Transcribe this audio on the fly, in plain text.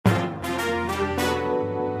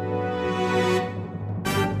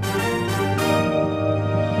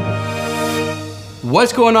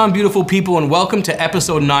What's going on, beautiful people, and welcome to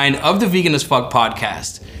episode 9 of the Vegan as Fuck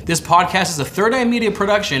podcast. This podcast is a Third Eye Media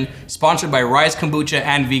production sponsored by Rise Kombucha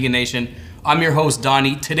and Vegan Nation. I'm your host,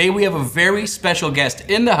 Donnie. Today we have a very special guest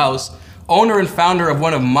in the house, owner and founder of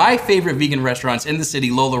one of my favorite vegan restaurants in the city,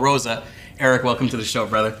 Lola Rosa. Eric, welcome to the show,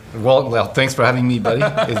 brother. Well, thanks for having me, buddy.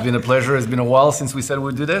 It's been a pleasure. It's been a while since we said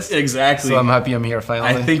we'd do this. Exactly. So I'm happy I'm here finally.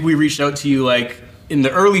 I think we reached out to you in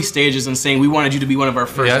the early stages and saying we wanted you to be one of our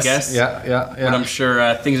first guests. Yeah. But I'm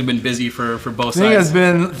sure things have been busy for both sides.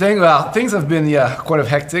 Things have been quite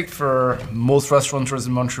hectic for most restaurateurs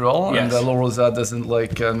in Montreal, yes. And La Rosa doesn't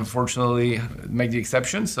unfortunately make the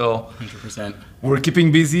exception. So 100%. We're keeping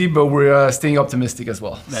busy, but we're staying optimistic as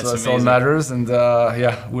well. That's all that matters. And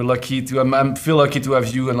we're lucky to. I feel lucky to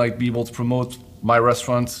have you and be able to promote my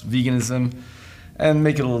restaurant, veganism, and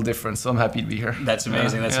make it a little different. So I'm happy to be here. That's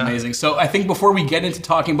amazing. That's amazing. So I think before we get into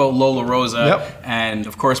talking about Lola Rosa, and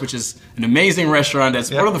of course, which is an amazing restaurant,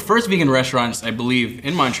 that's one of the first vegan restaurants, I believe,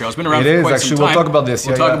 in Montreal. It's been around for quite some time. We'll talk about this.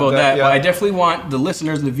 We'll talk about that. But I definitely want the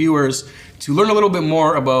listeners and the viewers to learn a little bit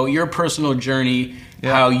more about your personal journey,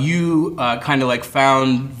 how you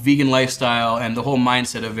found vegan lifestyle and the whole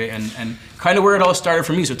mindset of it, and kind of where it all started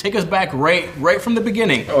for me. So take us back right from the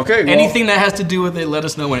beginning. Okay. Anything that has to do with it, let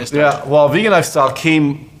us know when it started. Yeah. Well, vegan lifestyle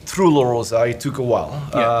came through La Rosa. It took a while.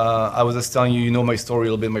 I was just telling you, my story a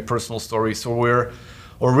little bit, my personal story. So we're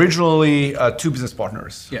originally two business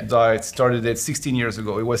partners. That started it 16 years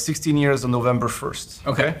ago. It was 16 years on November 1st.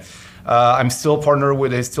 Okay. I'm still partner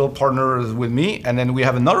with. He's still partners with me, and then we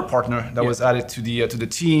have another partner that was added to the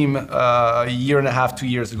team a year and a half, 2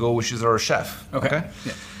 years ago, which is our chef. Okay.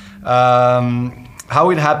 How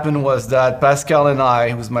it happened was that Pascal and I,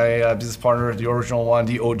 who's my business partner, the original one,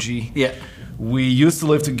 the OG, we used to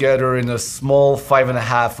live together in a small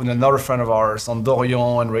 5.5 with another friend of ours on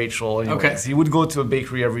Dorion and Rachel. Anyways, he would go to a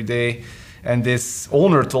bakery every day, and this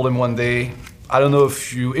owner told him one day, I don't know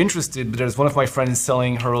if you're interested, but there's one of my friends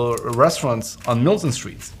selling her restaurants on Milton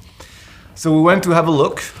Street. So we went to have a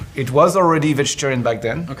look. It was already vegetarian back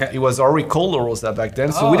then. It was already called La Rosa back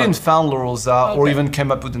then. So we didn't found La Rosa or even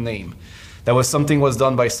came up with the name. That was something was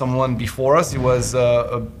done by someone before us. It was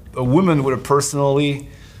a woman with a personality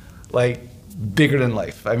bigger than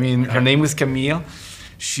life. I mean, her name was Camille.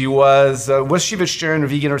 She was she vegetarian or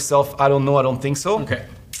vegan herself? I don't know. I don't think so.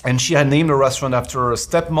 And she had named the restaurant after her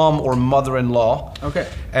stepmom or mother-in-law.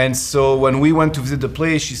 And so when we went to visit the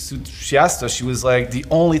place, she asked us, she was like, the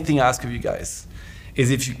only thing I ask of you guys is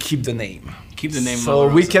if you keep the name. Keep the name. So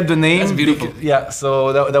we kept the name. That's beautiful.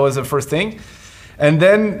 So that was the first thing. And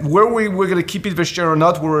then where we were going to keep it vegetarian or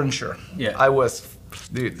not, we weren't sure. I was,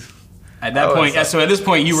 dude. At that point, so at this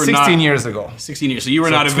point you were 16 years ago. 16 years. So you were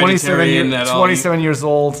not a vegetarian at all. 27 years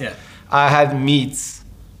old. I had meat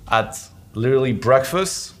at literally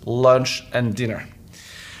breakfast, lunch, and dinner.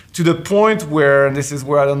 To the point where, and this is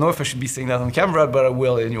where I don't know if I should be saying that on camera, but I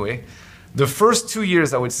will anyway. The first 2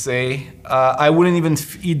 years, I would say, I wouldn't even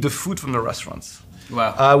eat the food from the restaurants.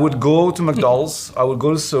 Wow. I would go to McDonald's, I would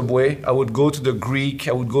go to Subway, I would go to the Greek,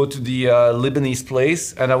 I would go to the Lebanese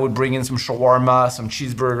place, and I would bring in some shawarma, some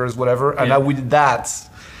cheeseburgers, whatever, and I would eat that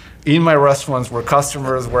in my restaurants where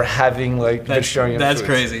customers were having vegetarian food. That's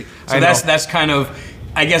crazy. So that's kind of,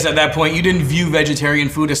 I guess at that point you didn't view vegetarian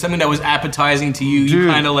food as something that was appetizing to you. Dude. You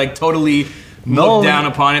kind of totally looked down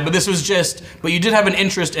upon it. But this was but you did have an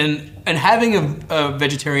interest in having a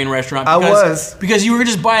vegetarian restaurant. Because you were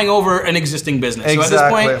just buying over an existing business. Exactly. So at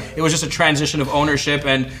this point, it was just a transition of ownership,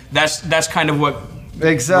 and that's kind of what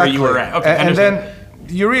where you were at. And then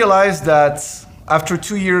you realize that after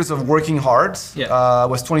 2 years of working hard, I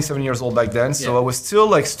was 27 years old back then, so I was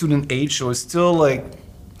still student age. So I was still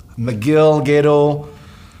McGill, ghetto,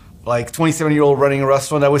 27-year-old running a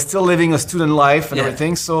restaurant. I was still living a student life and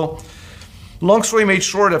everything. So long story made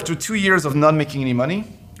short, after 2 years of not making any money,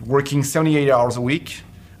 working 78 hours a week,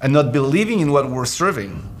 and not believing in what we're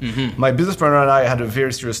serving, my business partner and I had a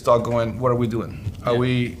very serious talk going, what are we doing?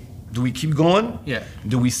 Do we keep going?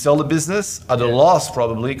 Do we sell the business? At a loss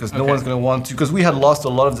probably, because no one's going to want to, because we had lost a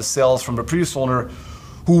lot of the sales from the previous owner,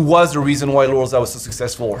 who was the reason why La Rosa was so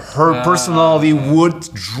successful. Her personality would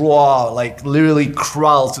draw, literally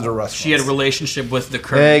crowds to the restaurant. She had a relationship with the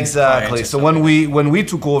current Exactly. So when we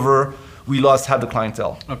took over, we lost half the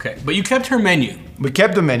clientele. But you kept her menu. We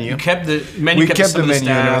kept the menu. You kept the menu. We kept the menu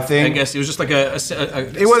and everything. I guess it was just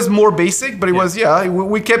it was more basic, but it was,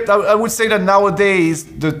 we kept, I would say that nowadays,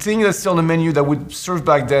 the thing that's still on the menu that we served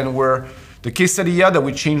back then were the quesadilla that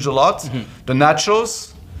we changed a lot, the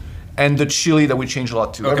nachos, and the chili that we changed a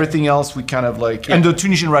lot too. Everything else we kind of and the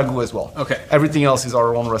Tunisian ragu as well. Everything else is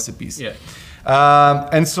our own recipes.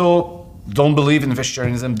 And so don't believe in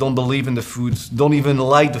vegetarianism, don't believe in the food, don't even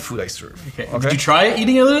like the food I serve. Okay. Did you try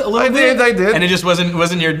eating a little bit? I did. And it just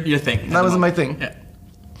wasn't your thing? That wasn't my thing. Yeah.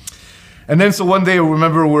 And then so one day, I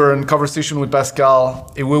remember we were in conversation with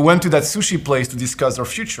Pascal, and we went to that sushi place to discuss our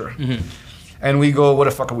future. Mm-hmm. And we go, what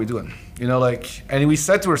the fuck are we doing? You know, like, and we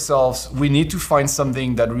said to ourselves, we need to find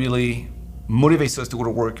something that really motivates us to go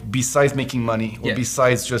to work besides making money or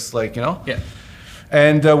besides just like, you know? Yeah.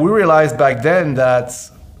 And we realized back then that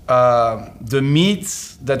the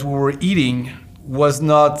meat that we were eating was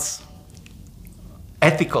not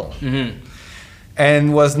ethical. Mm-hmm.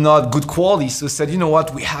 And was not good quality. So said, you know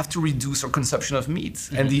what, we have to reduce our consumption of meat.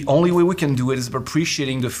 Mm-hmm. And the only way we can do it is by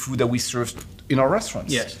appreciating the food that we serve in our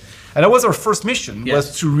restaurants. Yes. And that was our first mission,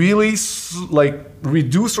 was to really like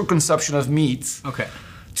reduce our consumption of meat. Okay.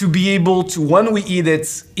 To be able to, when we eat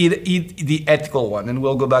it, eat the ethical one. And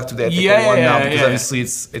we'll go back to the ethical one now, because obviously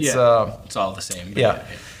it's all the same. Yeah.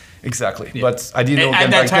 Exactly, but I didn't know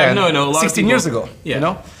at that time. Then, no, a lot 16 of people, years ago. Yeah, you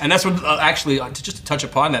know, and that's what actually just to touch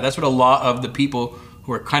upon that. That's what a lot of the people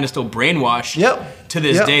who are kind of still brainwashed to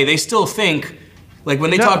this day. They still think, like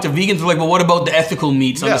when they talk to vegans, they're like, well, what about the ethical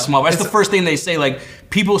meats on the small? That's the first thing they say. Like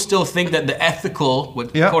people still think that the ethical,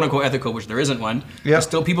 quote unquote ethical, which there isn't one.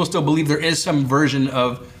 People still believe there is some version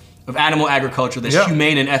of animal agriculture that's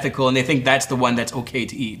humane and ethical, and they think that's the one that's okay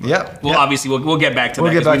to eat. But obviously we'll get back to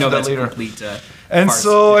that. Get back we know to that's that later. Complete.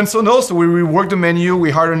 So we reworked the menu.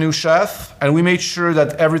 We hired a new chef, and we made sure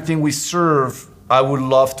that everything we serve, I would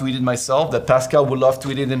love to eat it myself. That Pascal would love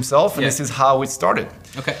to eat it himself, and this is how it started.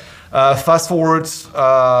 Okay. Fast forward,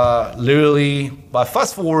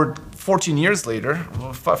 14 years later.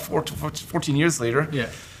 14 years later. Yeah.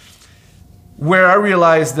 Where I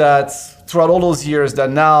realized that throughout all those years, that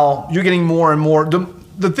now you're getting more and more.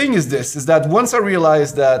 The thing is this: is that once I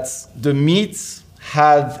realized that the meat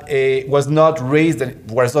was not raised,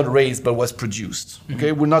 but was produced.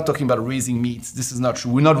 Okay, we're not talking about raising meat. This is not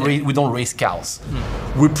true. We don't raise cows.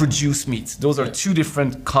 We produce meat. Those are two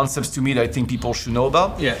different concepts to me that I think people should know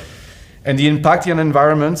about. Yeah. And the impact on the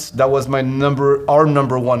environment, that was our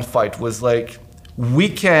number one fight. Was like, we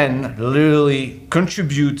can literally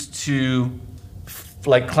contribute to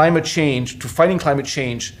like climate change, to fighting climate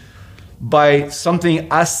change, by something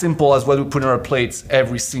as simple as what we put on our plates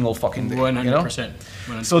every single fucking day. 100%. You know?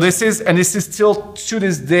 100%. So this is still to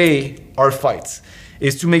this day our fight,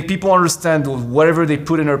 is to make people understand that whatever they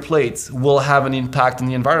put in our plates will have an impact on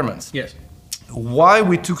the environment. Yes. Why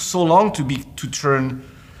we took so long to turn,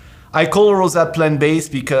 I call Rosat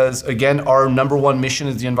plant-based because again our number one mission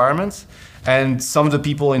is the environment. And some of the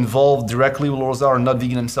people involved directly with Rosa are not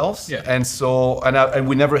vegan themselves. Yeah. And so, and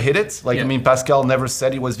we never hit it. Like, I mean, Pascal never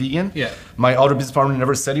said he was vegan. Yeah. My other business partner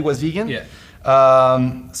never said he was vegan. Yeah.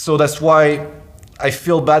 So that's why I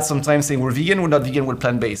feel bad sometimes saying we're vegan, we're not vegan, we're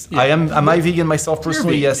plant-based. Yeah. Am I vegan myself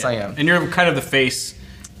personally? Yes, I am. And you're kind of the face.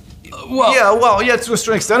 To a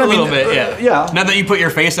certain extent. A little bit, yeah. Not that you put your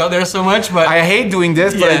face out there so much, but I hate doing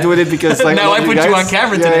this, but I do it because like now I put you on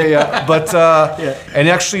camera today. But and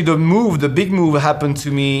actually the big move happened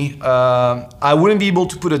to me. I wouldn't be able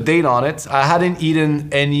to put a date on it. I hadn't eaten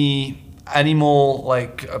any animal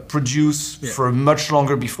produce for much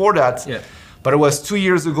longer before that. Yeah. But it was 2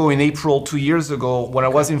 years ago, in April 2 years ago, when I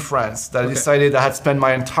was in France, that I decided I had spent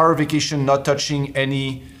my entire vacation not touching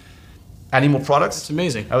any animal products. It's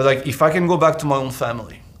amazing. I was like, if I can go back to my own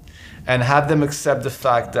family and have them accept the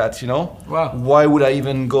fact that, why would I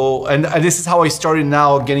even go? And this is how I started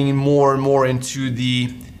now getting more and more into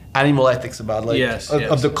the animal ethics about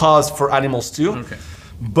of the cause for animals too. Okay.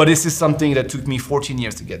 But this is something that took me 14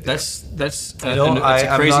 years to get there. That's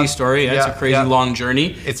a crazy story. That's a crazy long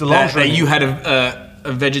journey. It's a long journey. That you had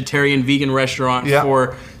a vegetarian vegan restaurant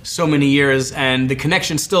for so many years, and the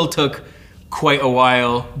connection still took quite a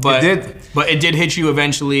while, but it did hit you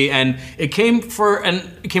eventually, and it came from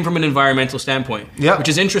an environmental standpoint, which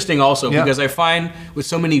is interesting also because I find with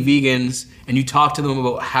so many vegans, and you talk to them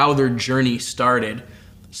about how their journey started,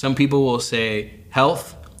 some people will say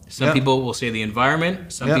health, some people will say the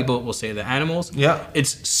environment, some people will say the animals.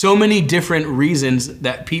 It's so many different reasons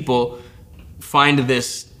that people find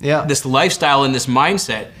this lifestyle and this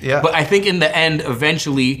mindset. But I think in the end,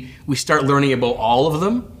 eventually, we start learning about all of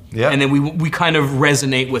them. And then we kind of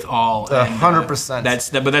resonate with all.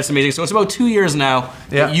 100%. But that's amazing. So it's about 2 years now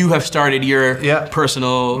that you have started your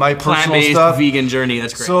personal plant-based vegan journey.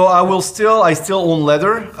 That's great. So I still own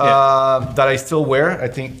leather that I still wear. I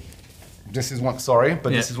think this is one. Sorry,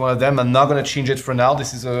 but this is one of them. I'm not gonna change it for now.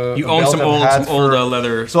 This is you own some old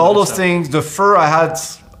leather. So all those things. The fur I had.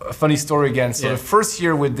 A funny story again. So the first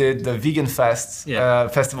year we did the Vegan Fest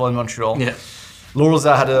festival in Montreal.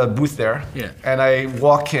 Rosa had a booth there, and I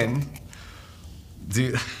walk in,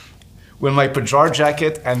 Dude, with my pajar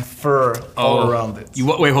jacket and fur all around it.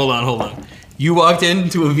 Wait, hold on. You walked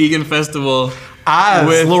into a vegan festival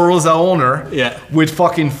as La Rosa owner, with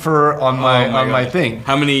fucking fur on my thing.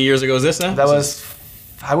 How many years ago was this now?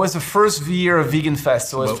 I was the first year of Vegan Fest,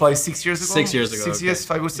 so it was probably 6 years ago. 6 years ago. 6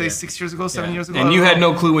 years, I would say 6 years ago, 7 years ago. And you had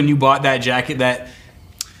no clue when you bought that jacket that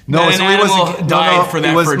no, an animal died for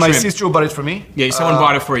that. It was for a my trim. sister who bought it for me. Yeah, someone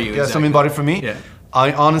bought it for you. Yeah, someone bought it for me. Yeah.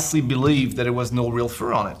 I honestly believed that it was no real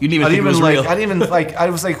fur on it. You didn't even think it was real. I didn't even like. I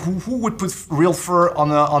was like, who would put real fur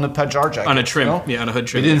on a pajar jacket? On a trim, you know? on a hood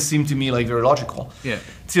trim. It didn't seem to me like very logical. Yeah.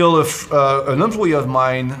 Till an employee of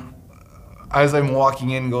mine, as I'm walking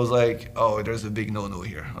in, goes like, "Oh, there's a big no-no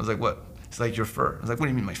here." I was like, "What?" It's like your fur. I was like, "What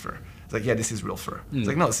do you mean my fur?" It's like, "Yeah, this is real fur." It's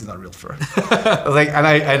like, "No, this is not real fur." I was like,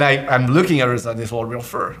 I'm looking at her, and it's all real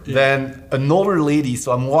fur. Yeah. Then an older lady.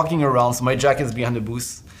 So I'm walking around. So my jacket's behind the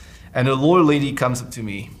booth, and an older lady comes up to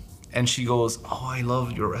me. And she goes, "Oh, I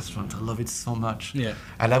love your restaurant. I love it so much. Yeah.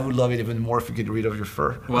 And I would love it even more if you get rid of your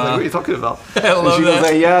fur." I was like, "What are you talking about?" I love she that. goes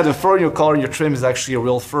like, "Yeah, the fur in your collar, your trim is actually a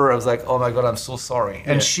real fur." I was like, "Oh my God, I'm so sorry."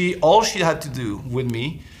 And all she had to do with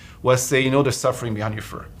me was say, the suffering behind your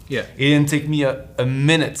fur. Yeah. It didn't take me a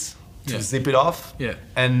minute to zip it off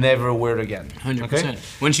and never wear it again. 100%. Okay?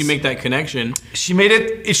 When she make that connection. She made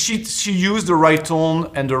it, she used the right tone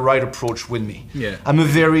and the right approach with me. Yeah. I'm a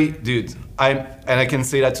very, and I can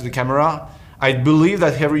say that to the camera, I believe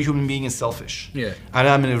that every human being is selfish. Yeah. And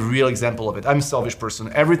I'm a real example of it. I'm a selfish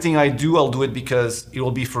person. Everything I do, I'll do it because it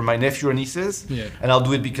will be for my nephew or nieces. Yeah. And I'll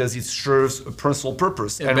do it because it serves a personal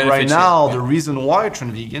purpose. It and benefits right now, you. the reason why I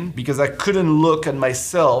turned vegan, because I couldn't look at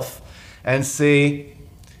myself and say,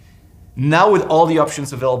 now with all the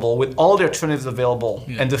options available, with all the alternatives available,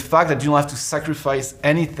 and the fact that you don't have to sacrifice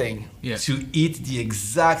anything to eat the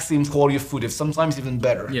exact same quality of food, if sometimes even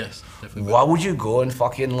better. Yes, definitely. Why would you go and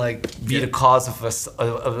fucking be the cause of a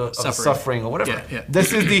suffering or whatever? Yeah.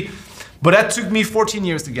 This is but that took me 14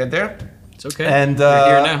 years to get there. It's okay. And you're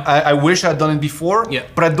here now. I wish I'd done it before,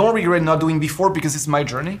 but I don't regret not doing before because it's my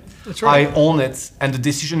journey. That's right. I own it, and the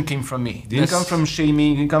decision came from me. It didn't come from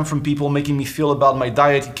shaming, it didn't come from people making me feel about my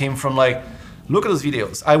diet. It came from look at those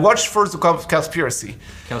videos. I watched first the Cowspiracy.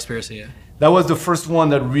 Cowspiracy, yeah. That was the first one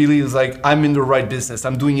that really is I'm in the right business.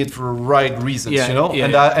 I'm doing it for the right reasons,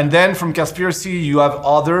 and then from Cowspiracy, you have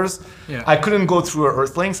others. Yeah. I couldn't go through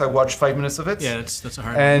Earthlings. I watched 5 minutes of it. Yeah, that's a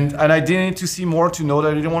hard one. And I didn't need to see more to know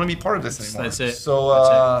that I didn't want to be part of this anymore. That's it.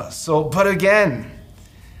 So, but again,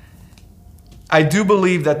 I do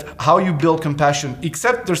believe that how you build compassion,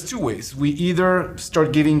 except there's two ways. We either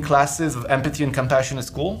start giving classes of empathy and compassion at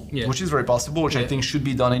school, which is very possible, which I think should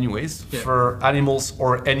be done anyways for animals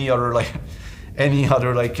or any other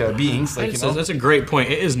beings. That's a great point.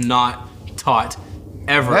 It is not taught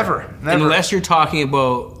ever. Never. Unless you're talking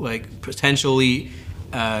about potentially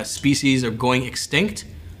species are going extinct.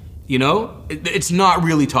 It's not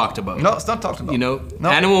really talked about. No, it's not talked about.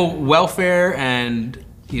 Animal welfare and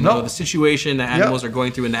the situation that animals are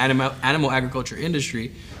going through in the animal agriculture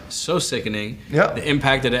industry is so sickening. Yeah. The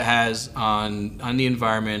impact that it has on the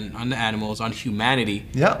environment, on the animals, on humanity.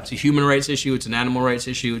 Yeah. It's a human rights issue, it's an animal rights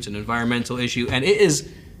issue, it's an environmental issue, and it is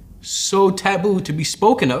so taboo to be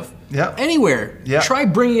spoken of anywhere. Yeah. Try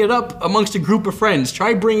bringing it up amongst a group of friends.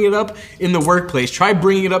 Try bringing it up in the workplace. Try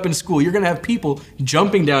bringing it up in school. You're going to have people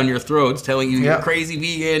jumping down your throats telling you you're crazy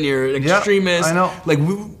vegan, you're an extremist. I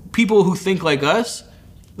know. People who think like us,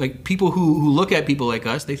 people who look at people like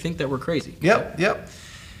us, they think that we're crazy. Yep.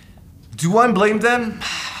 Do I blame them?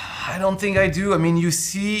 I don't think I do. I mean, you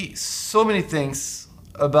see so many things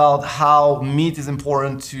about how meat is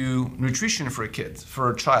important to nutrition for a kid,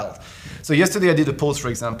 for a child. So yesterday I did a post, for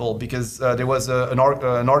example, because there was an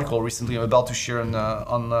article recently I'm about to share on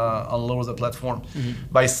La Rosa platform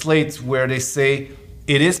by Slate where they say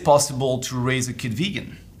it is possible to raise a kid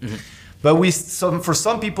vegan. But for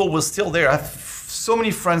some people, we're still there. I have so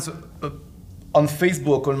many friends on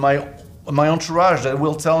Facebook, on my entourage that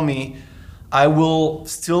will tell me I will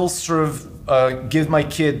still give my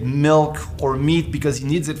kid milk or meat because he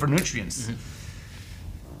needs it for nutrients.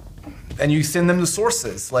 And you send them the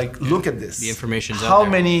sources, look at this. The information's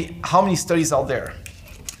out there. How many studies out there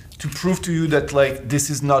to prove to you that this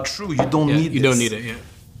is not true? You don't need this. You don't need it, yeah.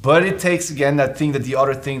 But it takes, again, the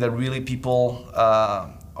other thing that really people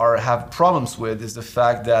have problems with is the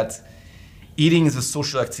fact that eating is a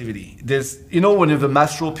social activity. There's, when you have a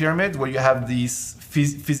Maslow pyramid where you have these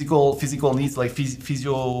physical needs, how do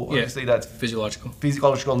you say that?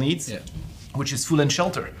 Physiological needs, which is food and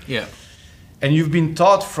shelter. Yeah. And you've been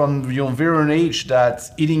taught from your very early age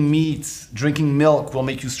that eating meat, drinking milk will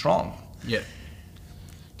make you strong. Yeah.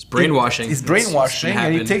 It's brainwashing. It's brainwashing,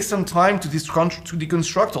 and it takes some time to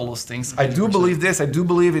deconstruct all those things. 100%. I do believe this. I do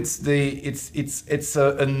believe it's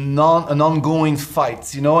an ongoing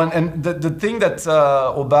fight, you know. And the thing that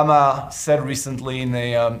Obama said recently,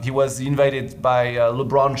 he was invited by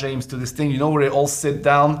LeBron James to this thing, you know, where they all sit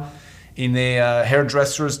down in a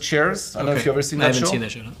hairdresser's chairs. I don't know if you've ever seen that show. I haven't seen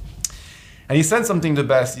that show. No. And he said something the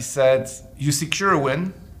best. He said, "You secure a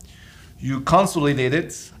win, you consolidate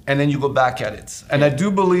it, and then you go back at it." And I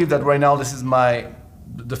do believe that right now, this is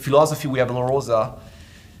the philosophy we have at La Rosa,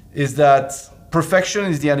 is that perfection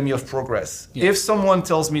is the enemy of progress. Yeah. If someone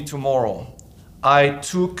tells me tomorrow, I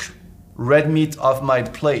took red meat off my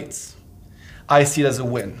plate, I see it as a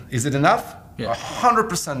win. Is it enough? Yeah.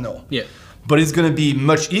 100% no. Yeah. But it's going to be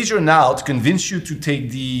much easier now to convince you to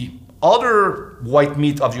take the other white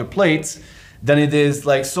meat off your plate than it is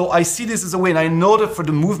like, so I see this as a win. I know that for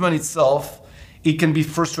the movement itself, it can be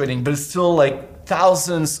frustrating, but it's still like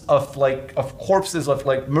thousands of corpses of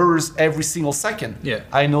like murders every single second. Yeah.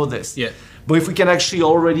 I know this. Yeah. But if we can actually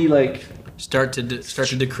already like start to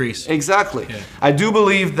decrease. Exactly. Yeah. I do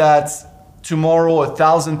believe that tomorrow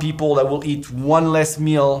 1,000 people that will eat one less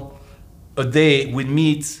meal a day with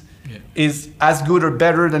meat is as good or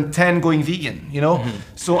better than 10 going vegan, you know? Mm-hmm.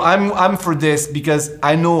 So I'm for this because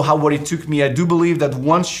I know what it took me. I do believe that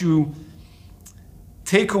once you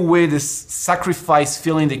take away this sacrifice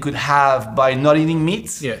feeling they could have by not eating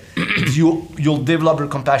meat, you'll develop your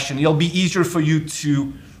compassion. It'll be easier for you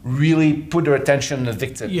to really put their attention on the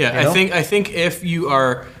victim. Yeah, you know? I think if you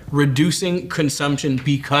are reducing consumption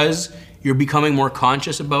because you're becoming more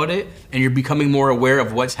conscious about it and you're becoming more aware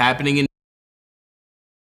of what's happening in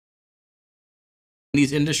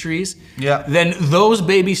these industries, then those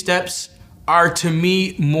baby steps are to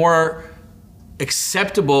me more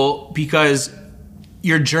acceptable because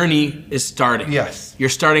your journey is starting. Yes.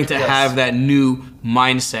 You're starting to have that new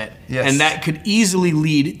mindset. Yes. And that could easily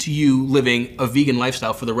lead to you living a vegan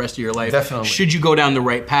lifestyle for the rest of your life. Definitely. Should you go down the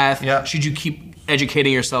right path? Yeah. Should you keep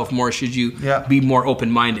educating yourself more? Should you be more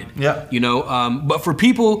open-minded? Yeah. You know, but for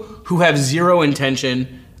people who have zero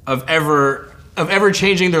intention of ever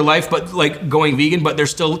changing their life, but like going vegan, but they're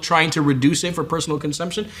still trying to reduce it for personal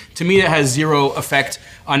consumption, to me that has zero effect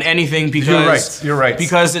on anything because you're right.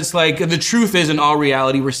 Because it's like the truth is, in all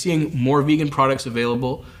reality, we're seeing more vegan products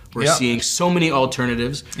available. We're seeing so many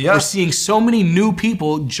alternatives. We're seeing so many new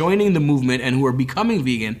people joining the movement and who are becoming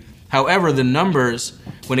vegan. However, the numbers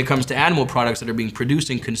when it comes to animal products that are being produced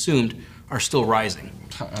and consumed are still rising.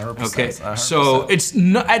 100%, okay, 100%. So it's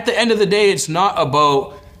not, at the end of the day, it's not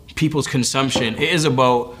about people's consumption. It is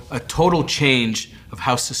about a total change of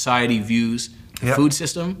how society views the food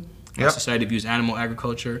system, how society views animal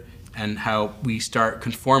agriculture, and how we start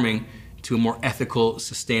conforming to a more ethical,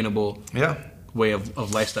 sustainable way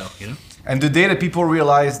of lifestyle, you know? And the day that people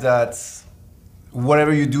realize that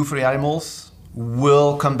whatever you do for the animals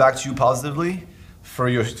will come back to you positively for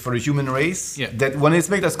the human race, that when it's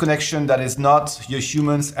make that connection that is not your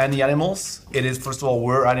humans and the animals, it is first of all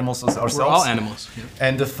we're animals ourselves. We're all animals.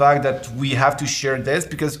 And the fact that we have to share this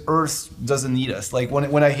because Earth doesn't need us. Like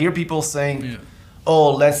when I hear people saying,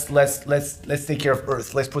 "Oh, let's take care of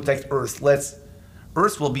Earth, let's protect Earth,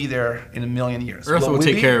 Earth will be there in a million years. Earth will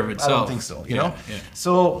take care of itself. I don't think so. You know. Yeah.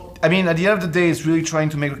 So I mean, at the end of the day, it's really trying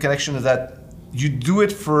to make a connection that you do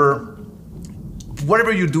it for.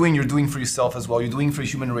 Whatever you're doing for yourself as well. You're doing for the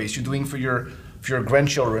human race. You're doing for your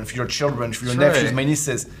grandchildren, for your children, for your nephews, my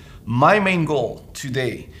nieces. My main goal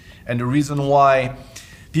today, and the reason why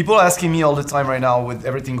people are asking me all the time right now with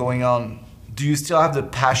everything going on, do you still have the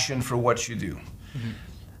passion for what you do? Mm-hmm.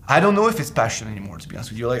 I don't know if it's passion anymore, to be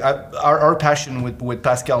honest with you. Like our passion with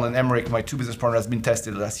Pascal and Emeric, my two business partners, has been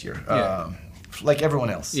tested last year, like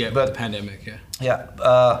everyone else. Yeah, but the pandemic.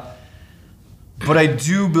 But I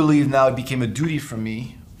do believe now it became a duty for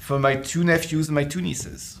me, for my two nephews and my two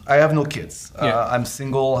nieces. I have no kids. I'm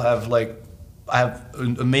single. I have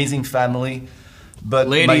an amazing family. But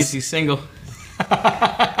ladies, he's single.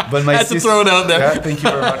 But my had to throw it out there. Yeah, thank you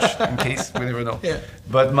very much. In case we never know. Yeah.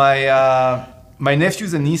 But my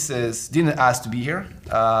nephews and nieces didn't ask to be here.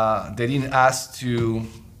 They didn't ask to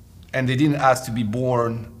be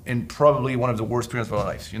born in probably one of the worst periods of our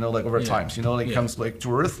lives. You know, like over times. You know, like it comes like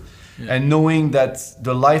to Earth. Yeah. And knowing that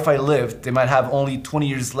the life I lived, they might have only 20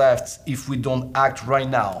 years left if we don't act right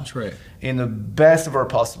now. That's right. In the best of our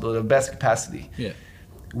possibility, the best capacity,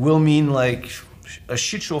 will mean like a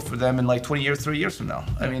shit show for them in like 20 years, 30 years from now.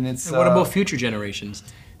 I mean, it's... And what about future generations?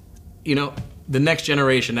 You know, the next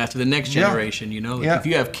generation after the next generation, you know? If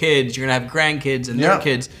you have kids, you're gonna have grandkids and their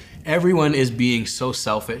kids. Everyone is being so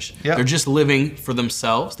selfish. They're just living for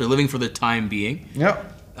themselves. They're living for the time being.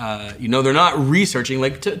 they're not researching.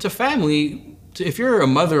 Like to family, if you're a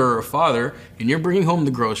mother or a father and you're bringing home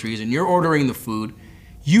the groceries and you're ordering the food,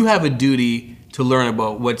 you have a duty to learn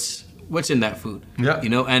about what's in that food. Yeah.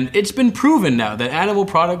 And it's been proven now that animal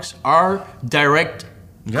products are direct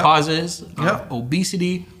causes of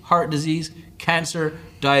obesity, heart disease, cancer,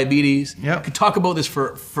 diabetes. Yeah. We could talk about this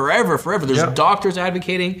for forever. There's doctors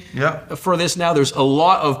advocating for this now. There's a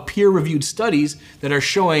lot of peer-reviewed studies that are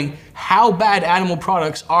showing how bad animal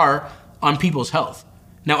products are on people's health.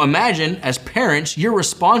 Now imagine, as parents, you're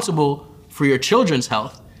responsible for your children's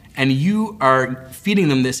health and you are feeding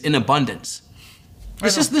them this in abundance.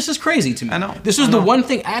 This is crazy to me. I know. This was the one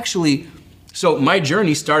thing actually, so my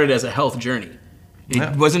journey started as a health journey.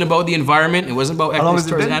 It wasn't about the environment. It wasn't about equity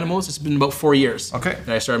towards animals. It's been about 4 years that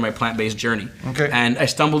I started my plant-based journey. And I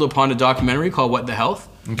stumbled upon a documentary called What the Health.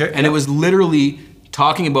 And it was literally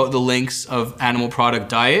talking about the links of animal product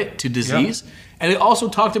diet to disease. And it also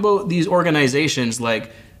talked about these organizations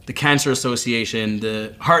like the Cancer Association,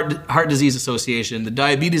 the Heart Disease Association, the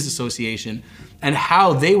Diabetes Association, and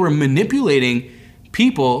how they were manipulating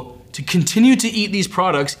people to continue to eat these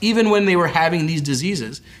products even when they were having these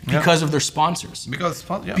diseases because of their sponsors.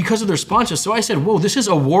 Because of their sponsors. So I said, whoa, this is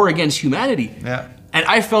a war against humanity. And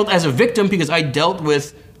I felt as a victim because I dealt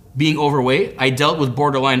with being overweight. I dealt with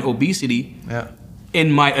borderline obesity in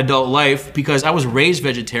my adult life because I was raised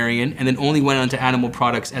vegetarian and then only went on to animal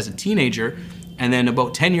products as a teenager. And then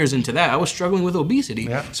about 10 years into that, I was struggling with obesity.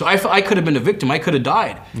 So I could have been a victim. I could have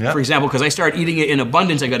died, for example, because I started eating it in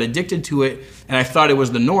abundance. I got addicted to it, and I thought it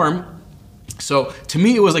was the norm. So to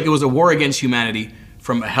me, it was a war against humanity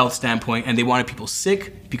from a health standpoint, and they wanted people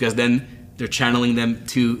sick because then they're channeling them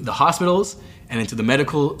to the hospitals and into the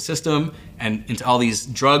medical system and into all these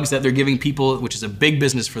drugs that they're giving people, which is a big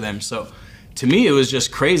business for them. So to me, it was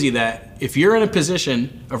just crazy that if you're in a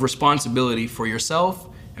position of responsibility for yourself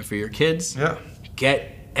and for your kids,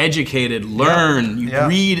 get educated, learn,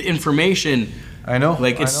 read information. I know.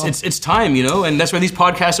 It's time, and that's why these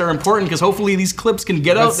podcasts are important because hopefully these clips can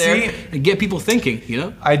get out there and get people thinking,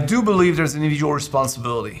 I do believe there's an individual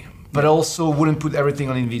responsibility, but I also wouldn't put everything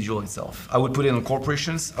on the individual itself. I would put it on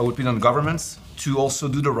corporations, I would put it on governments to also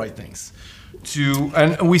do the right things.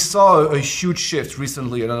 And we saw a huge shift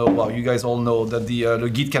recently. I don't know, you guys all know that le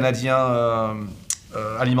guide canadien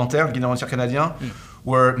alimentaire, le guide alimentaire canadien,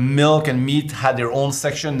 where milk and meat had their own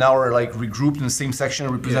section, now are like regrouped in the same section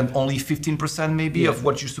and represent only 15% maybe of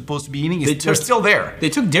what you're supposed to be eating. They're still there. They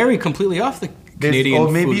took dairy completely off the Canadian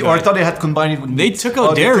food. Or I thought they had combined it with meat. They took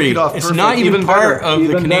out dairy. It's not even part of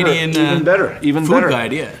the Canadian food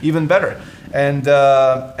guide. Even better.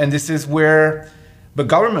 And this is where the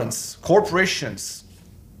governments, corporations,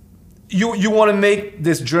 you want to make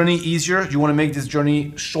this journey easier, you want to make this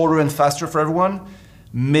journey shorter and faster for everyone,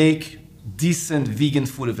 make decent vegan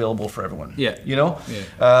food available for everyone.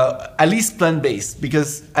 At least plant-based,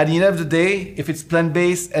 because at the end of the day, if it's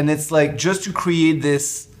plant-based and it's like just to create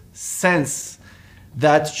this sense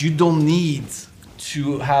that you don't need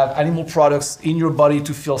to have animal products in your body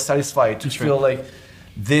to feel satisfied, to feel like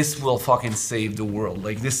this will fucking save the world.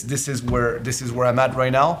 Like this is where I'm at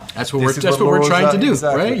right now. That's what we're trying to do,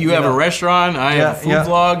 right? You have a restaurant, I have a food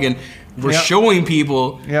vlog, and we're showing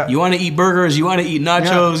people you want to eat burgers, you want to eat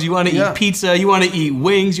nachos, you want to eat pizza, you want to eat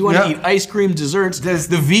wings, you want to eat ice cream, desserts.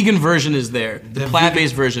 The vegan version is there. The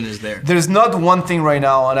plant-based version is there. There's not one thing right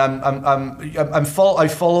now, and I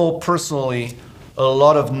follow personally a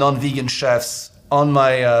lot of non-vegan chefs on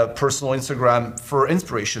my personal Instagram for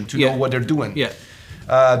inspiration to know what they're doing.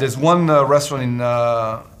 There's one restaurant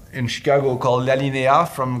in Chicago called La Linea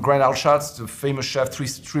from Grand Alchatz, the famous chef,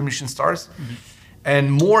 three Michelin stars.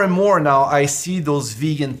 And more now, I see those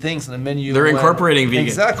vegan things on the menu. They're incorporating vegan.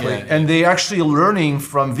 Exactly. And they actually learning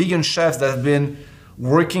from vegan chefs that have been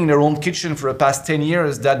working in their own kitchen for the past 10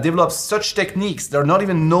 years that develop such techniques. They're not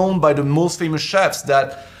even known by the most famous chefs,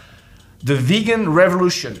 that the vegan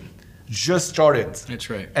revolution just started. That's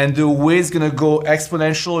right. And the way it's going to go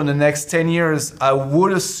exponential in the next 10 years, I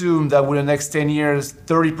would assume that within the next 10 years,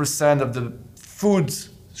 30% of the food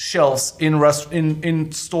shelves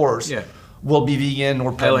in stores will be vegan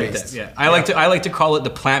or plant-based. I like to call it the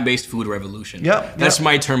plant-based food revolution. That's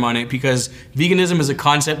my term on it, because veganism is a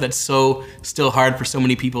concept that's so still hard for so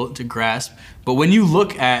many people to grasp. But when you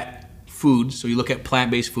look at foods, so you look at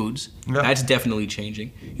plant-based foods, that's definitely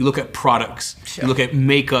changing. You look at products, you look at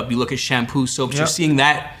makeup, you look at shampoo, soaps, you're seeing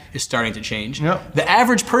that is starting to change. The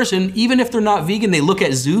average person, even if they're not vegan, they look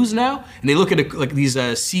at zoos now, and they look at like these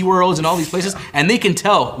Sea Worlds and all these places, and they can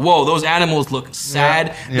tell, whoa, those animals look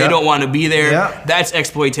sad, they don't want to be there, that's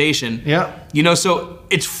exploitation. So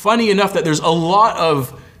it's funny enough that there's a lot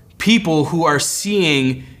of people who are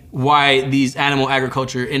seeing why these animal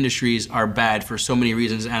agriculture industries are bad for so many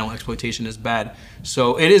reasons. Animal exploitation is bad.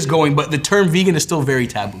 So it is going, but the term vegan is still very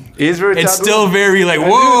taboo. It is very taboo. It's still very like,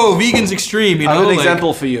 whoa, vegan's extreme. You know? I have an like,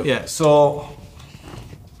 example for you. Yeah. So,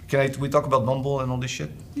 we talk about Bumble and all this shit?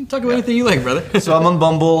 You can talk about anything you like, brother. So I'm on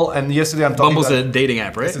Bumble, and yesterday I'm talking Bumble's about... a dating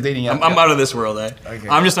app, right? It's a dating app. I'm out of this world, eh? Okay.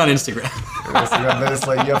 I'm just on Instagram. Instagram, it's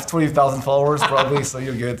like you have 20,000 followers probably, so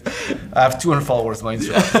you're good. I have 200 followers on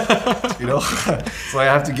Instagram, you know? So I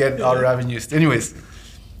have to get other avenues. Anyways,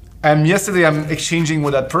 yesterday I'm exchanging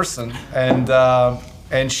with that person, and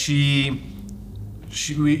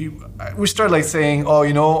we started like saying, oh,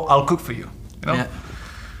 you know, I'll cook for you, you know? Yeah.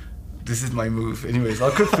 This is my move. Anyways,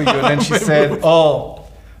 I'll cook for you. And then she said, oh,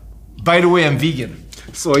 by the way, I'm vegan.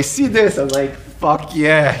 So I see this, I'm like, fuck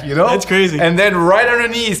yeah, you know? That's crazy. And then right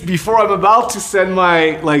underneath, before I'm about to send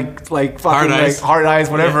my like fucking hard eyes,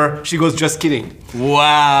 whatever, she goes, just kidding.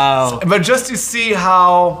 Wow. But just to see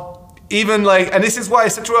how even like, and this is why I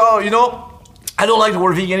said to her, oh, you know, I don't like the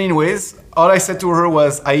word vegan anyways. All I said to her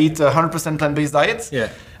was, I eat 100% plant-based diet. Yeah.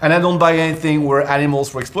 And I don't buy anything where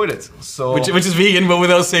animals were exploited. So which is vegan, but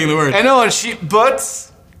without saying the word. I know, and she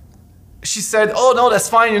said, oh no, that's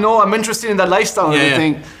fine, you know, I'm interested in that lifestyle and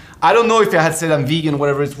everything. Yeah. I don't know if I had said I'm vegan,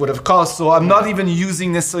 whatever it would have cost. So I'm not even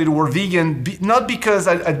using necessarily the word vegan, not because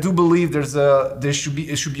I do believe it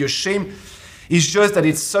should be a shame. It's just that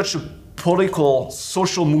it's such a political,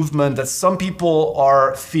 social movement that some people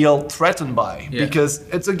feel threatened by, because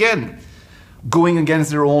it's, again, going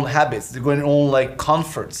against their own habits, they're going their own like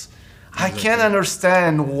comforts. Exactly. I can't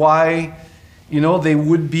understand why, you know, they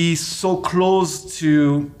would be so close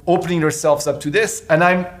to opening themselves up to this. And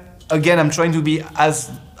I'm trying to be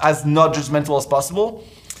as not judgmental as possible.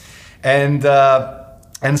 And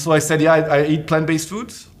so I said, yeah, I eat plant-based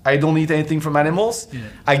foods. I don't eat anything from animals. Yeah.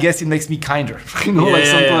 I guess it makes me kinder, you know,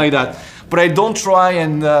 something like that. But I don't try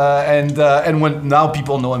and when now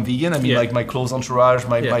people know I'm vegan. I mean, like my close entourage,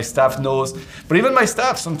 my staff knows. But even my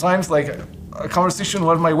staff, sometimes like a conversation with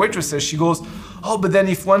one of my waitresses, she goes, oh, but then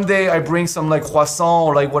if one day I bring some like croissant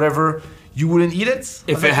or like whatever, you wouldn't eat it?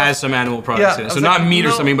 If it has some animal products in it. So not meat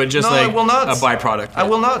or something, but just like a byproduct. I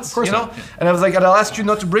will not. Of course you know? Not. And I was like, and I'll ask you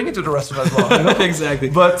not to bring it to the restaurant as well. You know? Exactly.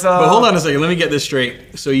 But hold on a second, let me get this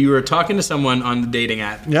straight. So you were talking to someone on the dating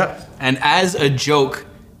app. Yeah. And as a joke,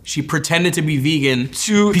 she pretended to be vegan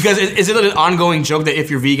because is it an ongoing joke that if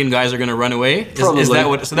you're vegan, guys are gonna run away? Is that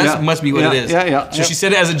what? So that must be what it is. Yeah. So she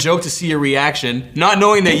said it as a joke to see your reaction, not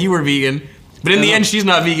knowing that you were vegan. But in the end, she's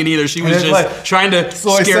not vegan either. She was just like, trying to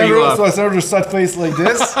scare you off. So I started her sad face like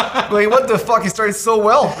this. Like, what the fuck? He started so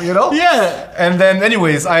well, you know? Yeah. And then,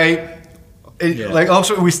 anyways, like,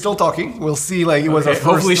 also, we're still talking. We'll see, like, it was our first...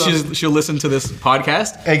 Hopefully she'll listen to this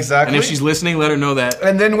podcast. Exactly. And if she's listening, let her know that.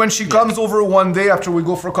 And then when she comes over one day after we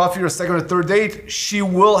go for coffee or a second or third date, she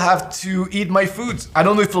will have to eat my food. I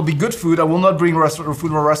don't know if it'll be good food. I will not bring food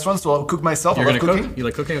from a restaurant, so I'll cook myself. You're going to cook? You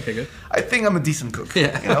like cooking? Okay, good. I think I'm a decent cook.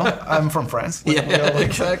 Yeah. You know, I'm from France. Like,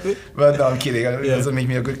 exactly. But no, I'm kidding. It doesn't make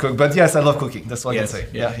me a good cook. But yes, I love cooking. That's what I can say.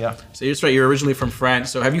 Yeah. So you're right. You're originally from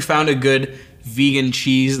France. So have you found a good vegan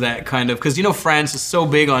cheese that kind of, because you know France is so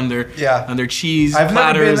big on their cheese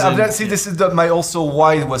platters. This is my also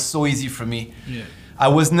why it was so easy for me. Yeah. I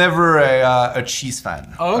was never a cheese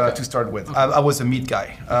fan to start with. I was a meat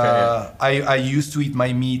guy. I used to eat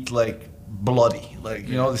my meat like bloody, like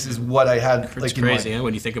you know, this is what I had. It's like crazy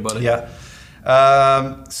when you think about it. Yeah.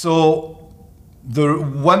 So the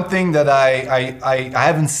one thing that I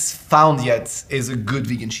haven't found yet is a good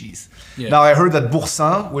vegan cheese. Yeah. Now I heard that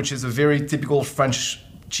Boursin, which is a very typical French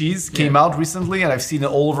cheese, came out recently, and I've seen it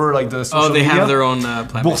all over like the social media. Have their own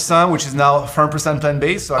plant-based. Boursin, which is now 100%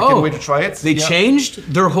 plant-based, so I can't wait to try it. They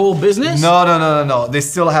changed their whole business? No. They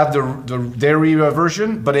still have the dairy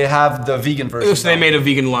version, but they have the vegan version. So they made a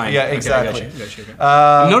vegan line. Yeah, exactly. Okay, I got you.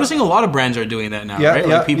 I'm noticing a lot of brands are doing that now, right?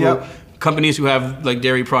 Like people, companies who have like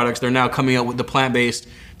dairy products, they're now coming out with the plant-based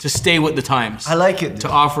to stay with the times. I like it. To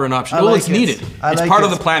offer an option. It's needed. It's part of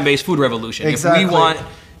the plant-based food revolution. Exactly.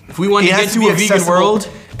 If we want to get to a vegan world,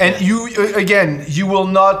 and you will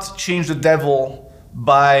not change the devil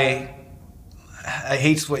by.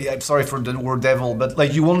 I'm sorry for the word devil, but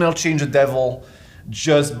like you will not change the devil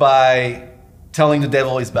just by telling the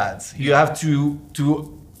devil is bad. You have to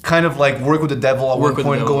kind of like work with the devil at one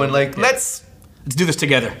point, going like let's do this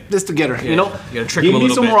together. You know, you gotta trick give them me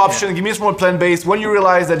a some bit. more options. Give me some more plant-based. When you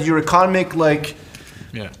realize that your economic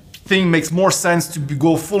thing makes more sense to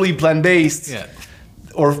go fully plant-based. Yeah.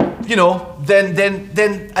 Or you know, then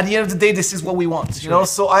at the end of the day, this is what we want. You know,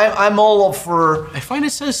 so I'm all up for. I find it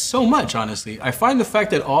says so much, honestly. I find the fact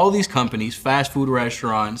that all these companies, fast food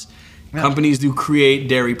restaurants, companies do create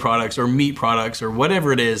dairy products or meat products or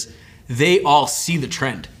whatever it is, they all see the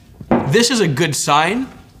trend. This is a good sign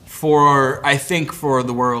for, I think, for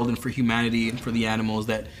the world and for humanity and for the animals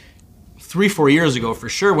that 3-4 years ago, for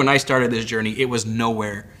sure, when I started this journey, it was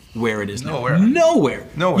nowhere where it is now. Nowhere.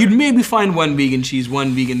 You'd maybe find one vegan cheese,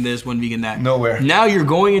 one vegan this, one vegan that. Nowhere. Now you're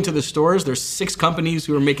going into the stores, there's 6 companies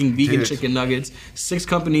who are making vegan chicken nuggets, 6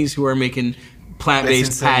 companies who are making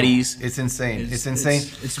plant-based patties. It's insane. It's insane.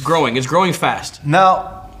 It's growing. It's growing fast.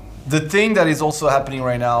 Now, the thing that is also happening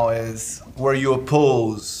right now is where you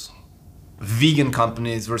oppose vegan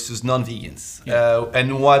companies versus non-vegans. Yeah.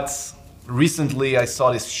 And what recently I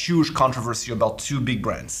saw this huge controversy about 2 big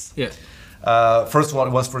brands. Yeah. First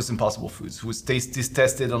one was First Impossible Foods, who was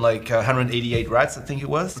tested on like 188 rats, I think it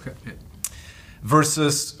was. Okay. Yeah.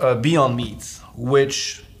 Versus Beyond Meat,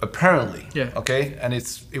 which apparently, okay, and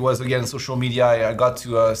it was again social media. I got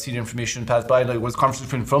to see the information passed by. It was a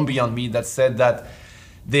conversation from Beyond Meat that said that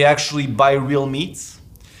they actually buy real meats.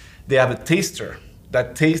 They have a taster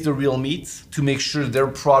that tastes the real meat to make sure their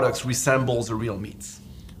products resembles the real meats.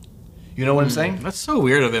 You know what I'm saying? That's so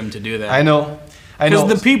weird of them to do that. I know. Because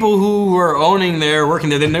the people who were owning there, working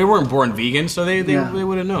there, they weren't born vegan, so they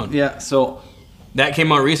would have known. Yeah. So that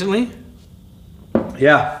came out recently.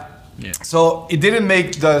 Yeah. Yeah. So it didn't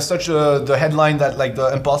make the headline that like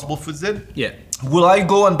the Impossible Foods did. Yeah. Will I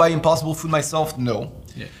go and buy Impossible Food myself? No.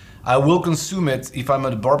 Yeah. I will consume it if I'm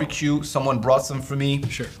at a barbecue, someone brought some for me.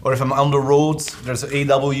 Sure. Or if I'm on the roads, there's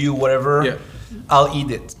an AW, whatever. Yeah. I'll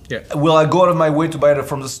eat it. Yeah. Will I go out of my way to buy it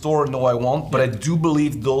from the store? No, I won't. But I do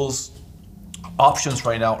believe those options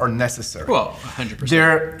right now are necessary. Well, 100%.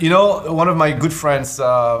 They're, you know, one of my good friends,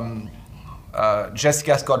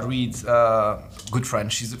 Jessica Scott Reed, good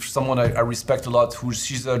friend. She's someone I respect a lot.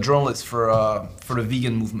 She's a journalist for the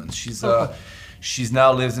vegan movement. She's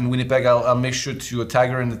now lives in Winnipeg. I'll make sure to tag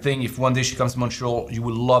her in the thing. If one day she comes to Montreal, you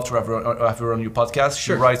would love to have her on your podcast.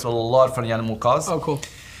 She writes a lot for the animal cause. Oh, cool.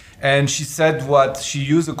 And she said she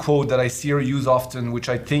used a quote that I see her use often, which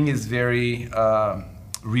I think is very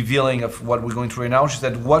revealing of what we're going through right now. She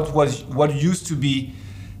said, what used to be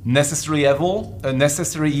necessary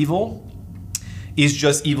evil is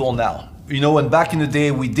just evil now. You know, and back in the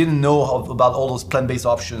day, we didn't know about all those plant-based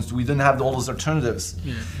options. We didn't have all those alternatives.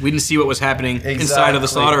 Yeah. We didn't see what was happening inside of the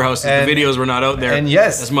slaughterhouses. The videos were not out there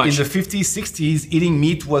as much. In the 50s, 60s, eating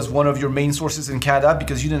meat was one of your main sources in Canada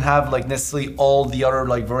because you didn't have like necessarily all the other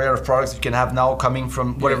like variety of products you can have now coming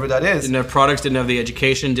from whatever that is. Didn't have products, didn't have the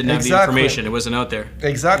education, didn't have the information. It wasn't out there.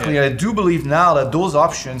 Exactly. Yeah. And I do believe now that those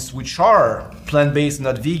options, which are plant-based,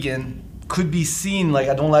 not vegan, could be seen, like,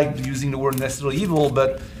 I don't like using the word necessarily evil,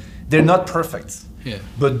 but they're not perfect. Yeah.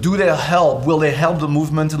 But do they help? Will they help the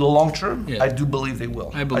movement in the long term? Yeah. I do believe they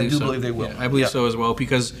will. I do believe they will. Yeah, I believe so as well,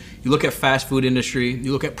 because you look at fast food industry,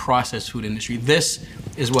 you look at processed food industry. This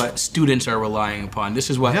is what students are relying upon. This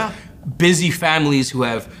is what busy families who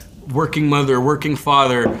have working mother, working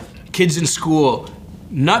father, kids in school.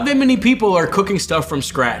 Not that many people are cooking stuff from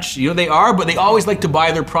scratch. You know, they are, but they always like to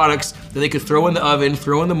buy their products that they could throw in the oven,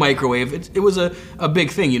 throw in the microwave. It was a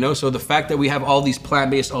big thing, you know? So the fact that we have all these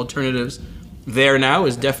plant-based alternatives there now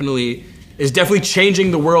is definitely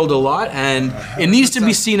changing the world a lot, and 100%. It needs to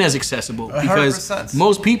be seen as accessible. Because 100%.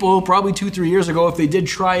 Most people, probably 2-3 years ago, if they did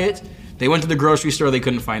try it, they went to the grocery store, they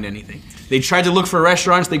couldn't find anything. They tried to look for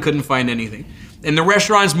restaurants, they couldn't find anything. And the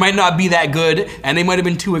restaurants might not be that good, and they might have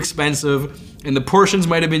been too expensive, and the portions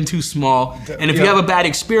might have been too small. And if you have a bad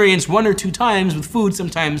experience 1 or 2 times with food,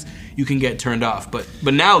 sometimes you can get turned off. But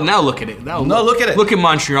now look at it. Look at it. Look at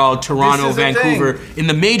Montreal, Toronto, Vancouver. In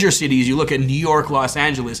the major cities, you look at New York, Los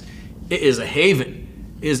Angeles, it is a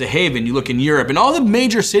haven. It is a haven. You look in Europe, in all the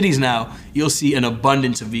major cities now, you'll see an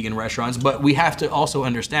abundance of vegan restaurants. But we have to also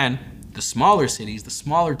understand the smaller cities, the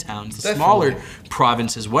smaller towns, the smaller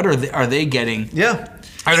provinces. What are they getting? Yeah.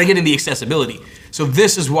 Are they getting the accessibility? So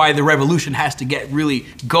this is why the revolution has to get really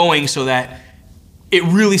going, so that it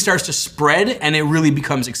really starts to spread and it really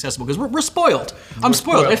becomes accessible. Because we're spoiled. I'm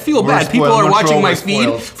spoiled. I feel bad. People are watching my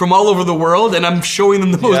feed from all over the world, and I'm showing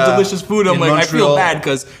them the most delicious food. I'm like, I feel bad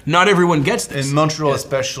because not everyone gets this. In Montreal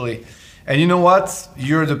especially. And you know what?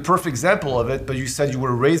 You're the perfect example of it, but you said you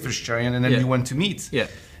were raised vegetarian and then you went to meat. Yeah.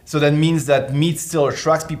 So that means that meat still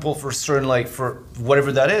attracts people for certain, like, for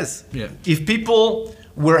whatever that is. Yeah. If people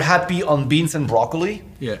were happy on beans and broccoli,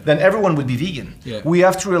 then everyone would be vegan. Yeah. We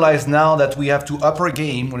have to realize now that we have to up our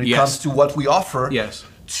game when it comes to what we offer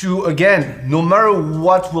to, again, no matter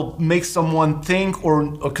what will make someone think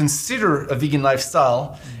or consider a vegan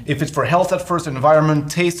lifestyle, if it's for health at first, environment,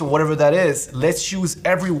 taste, or whatever that is, let's use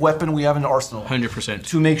every weapon we have in the arsenal. 100%.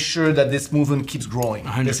 To make sure that this movement keeps growing.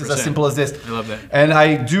 100%. This is as simple as this. I love that. And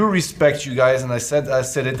I do respect you guys, and I said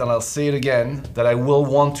it, and I'll say it again, that I will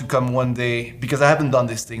want to come one day, because I haven't done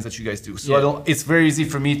these things that you guys do. So it's very easy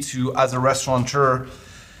for me to, as a restaurateur,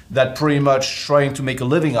 that pretty much trying to make a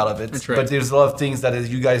living out of it. That's right. But there's a lot of things that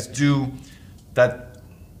you guys do that,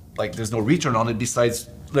 like, there's no return on it besides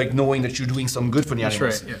like knowing that you're doing some good for the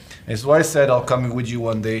animals. That's right, yeah. And so I said I'll come with you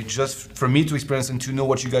one day just for me to experience and to know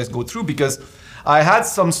what you guys go through, because I had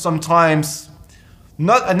sometimes,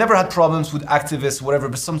 I never had problems with activists, whatever,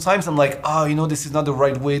 but sometimes I'm like, oh, you know, this is not the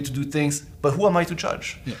right way to do things, but who am I to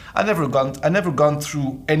judge? Yeah. I never gone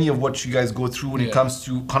through any of what you guys go through when it comes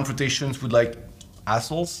to confrontations with like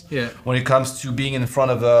assholes. Yeah. When it comes to being in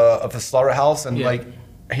front of a slaughterhouse and like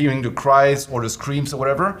hearing the cries or the screams or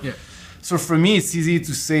whatever. Yeah. So for me, it's easy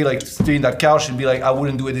to say, like, to stay in that couch and be like, I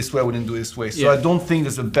wouldn't do it this way, I wouldn't do it this way. So I don't think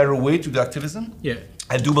there's a better way to do activism. Yeah.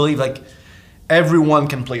 I do believe like everyone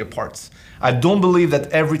can play a part. I don't believe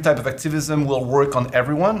that every type of activism will work on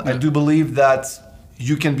everyone. I do believe that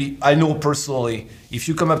you can be, I know personally, if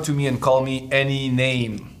you come up to me and call me any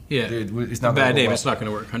name, dude, it's not bad name. Well. It's not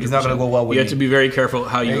going to work. 100%. It's not going to go well with you. You have to be very careful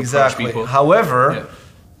how you approach people. However,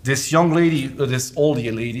 this young lady, this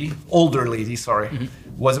older lady,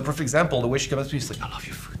 was a perfect example. The way she came up to me, she's like, "I love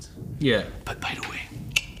your food." Yeah. But by the way,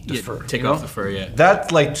 the fur. Take off the fur. Yeah.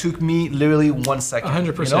 That like took me literally 1 second.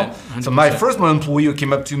 100%. So my first employee who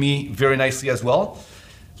came up to me very nicely as well.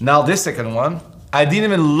 Now this second one, I didn't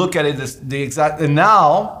even look at it the exact. And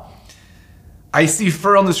now I see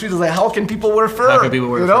fur on the street. I was like, how can people wear fur? How can people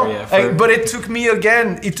wear fur? Yeah, fur. But it took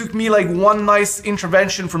me like one nice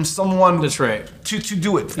intervention from someone. That's right. To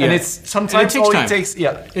do it. Yeah. And it's sometimes all it takes.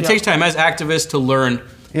 It takes time as activists to learn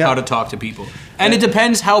how to talk to people. And it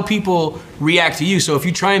depends how people react to you. So if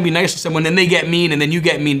you try and be nice to someone, then they get mean, and then you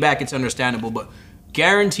get mean back, it's understandable. But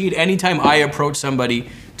guaranteed, anytime I approach somebody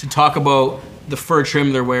to talk about the fur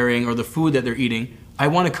trim they're wearing or the food that they're eating, I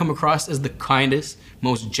want to come across as the kindest,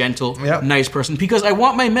 most gentle, nice person, because I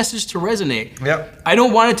want my message to resonate. I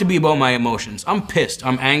don't want it to be about my emotions. I'm pissed,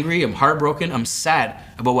 I'm angry, I'm heartbroken, I'm sad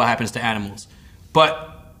about what happens to animals. But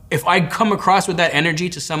if I come across with that energy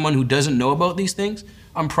to someone who doesn't know about these things,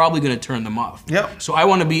 I'm probably going to turn them off. So I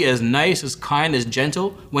want to be as nice, as kind, as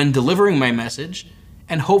gentle when delivering my message,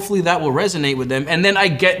 and hopefully that will resonate with them, and then I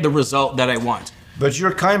get the result that I want. But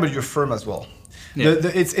you're kind, but you're firm as well.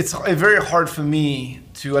 It's very hard for me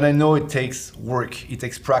to, and I know it takes work, it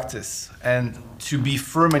takes practice, and to be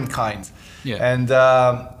firm and kind. And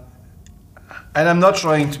I'm not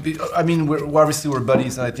trying to be. I mean, we're obviously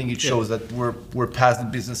buddies, and I think it shows that we're past the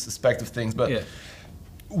business aspect of things. But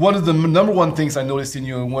one of the number one things I noticed in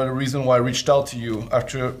you, and one of the reasons why I reached out to you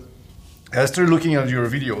after I started looking at your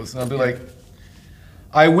videos, and I'll be like,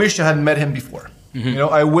 I wish I had met him before. You know,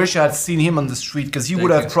 I wish I had seen him on the street, because he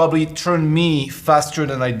would have probably turned me faster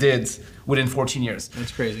than I did within 14 years.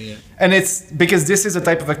 That's crazy, And it's because this is a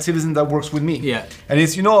type of activism that works with me. And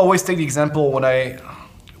it's, you know, I always take the example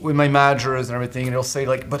with my managers and everything, and they'll say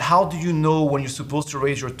like, but how do you know when you're supposed to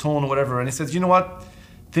raise your tone or whatever? And he says, you know what?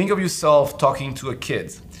 Think of yourself talking to a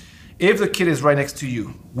kid. If the kid is right next to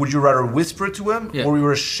you, would you rather whisper to him or would you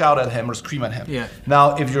rather shout at him or scream at him?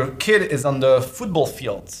 Now, if your kid is on the football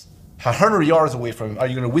field, 100 yards away from him, are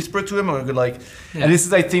you going to whisper to him, or are you going to like? And this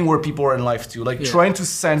is, I think, where people are in life too, like trying to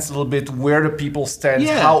sense a little bit where the people stand,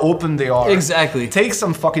 how open they are. Exactly. Takes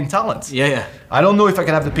some fucking talent. I don't know if I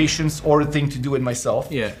can have the patience or the thing to do it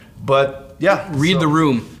myself. But read the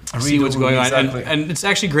room, see what's going on, and it's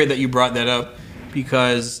actually great that you brought that up,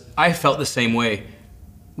 because I felt the same way.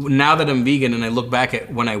 Now that I'm vegan and I look back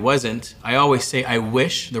at when I wasn't, I always say I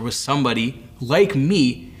wish there was somebody like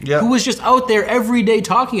me who was just out there every day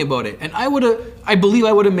talking about it, and I believe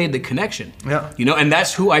I would have made the connection. You know, and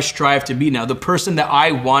that's who I strive to be now, the person that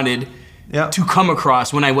I wanted to come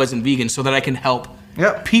across when I wasn't vegan, so that I can help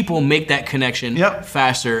people make that connection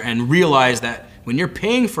faster and realize that when you're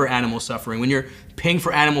paying for animal suffering, when you're paying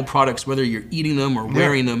for animal products, whether you're eating them or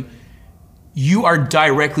wearing them, you are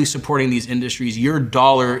directly supporting these industries. Your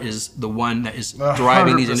dollar is the one that is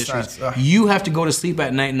driving these industries. You have to go to sleep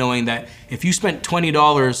at night knowing that if you spent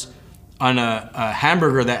 $20 on a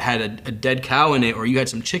hamburger that had a dead cow in it, or you had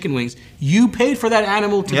some chicken wings, you paid for that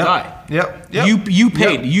animal to die. You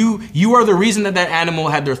paid. You are the reason that animal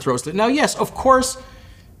had their throat slit. Now, yes, of course,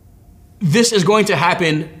 this is going to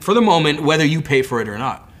happen for the moment, whether you pay for it or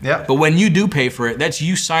not. Yeah. But when you do pay for it, that's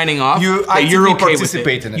you signing off. You that you're actively okay participate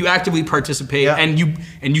with it. in it. You actively participate, Yeah.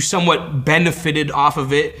 and you somewhat benefited off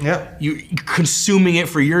of it. Yeah. You consuming it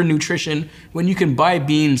for your nutrition when you can buy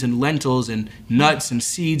beans and lentils and nuts and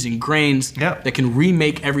seeds and grains that can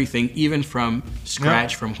remake everything, even from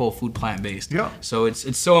scratch, from whole food, plant-based. Yeah. So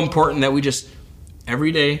it's so important that we just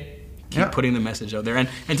every day keep putting the message out there. And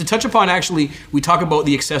to touch upon, actually, we talk about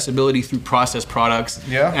the accessibility through processed products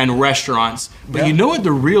and restaurants. But you know what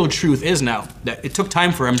the real truth is now? That it took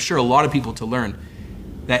time for, I'm sure, a lot of people to learn.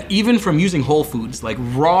 That even from using whole foods, like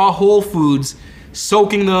raw whole foods,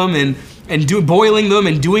 soaking them and boiling them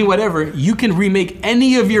and doing whatever, you can remake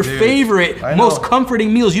any of your favorite, most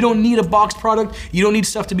comforting meals. You don't need a boxed product. You don't need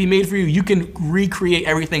stuff to be made for you. You can recreate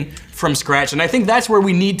everything from scratch. And I think that's where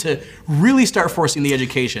we need to really start forcing the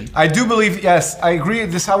education. I do believe, yes, I agree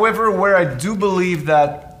with this. However, where I do believe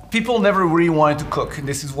that people never really wanted to cook. And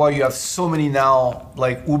this is why you have so many now,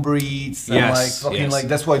 like Uber Eats and like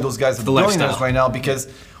that's why those guys are the billionaires right now, because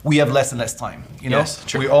we have less and less time. You know,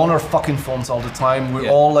 we're on our fucking phones all the time. We're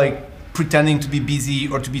all like pretending to be busy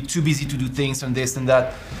or to be too busy to do things and this and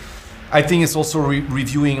that. I think it's also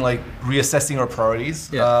reviewing, like reassessing our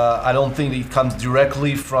priorities. I don't think it comes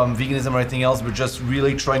directly from veganism or anything else. We're just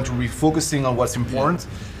really trying to refocusing on what's important.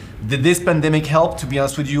 Did this pandemic help? To be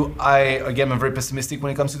honest with you, I'm very pessimistic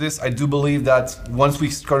when it comes to this. I do believe that once we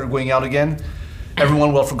started going out again,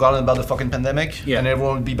 everyone will have forgotten about the fucking pandemic and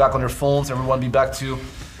everyone will be back on their phones, everyone will be back to.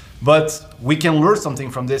 But we can learn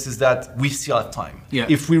something from this, is that we still have time.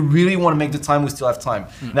 If we really want to make the time, we still have time.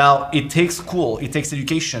 Now, it takes school, it takes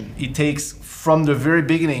education, it takes from the very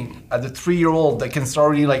beginning, at the 3-year-old that can start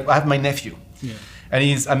already, like I have my nephew. And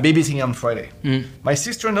I'm babysitting him on Friday. My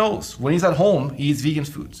sister knows when he's at home, he eats vegan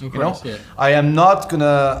food. I'm not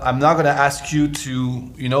gonna ask you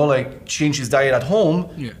to, like change his diet at home.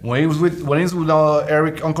 When he's with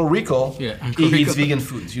Eric, Uncle Rico, he eats vegan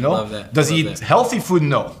food. Does he eat healthy food?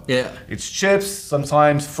 No. It's chips,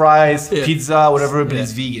 sometimes fries, pizza, whatever, but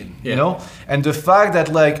it's vegan. And the fact that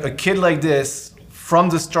like a kid like this from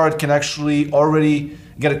the start can actually already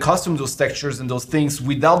get accustomed to those textures and those things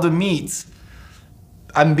without the meat.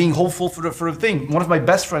 I'm being hopeful for the thing. One of my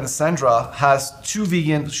best friends, Sandra, has 2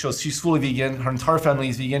 vegan. She's fully vegan. Her entire family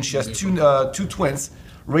is vegan. She has two twins,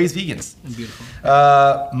 raised vegans. Beautiful.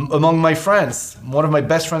 Among my friends, one of my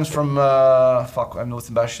best friends from I've known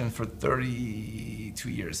Sebastian for 32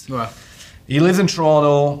 years. Wow. He lives in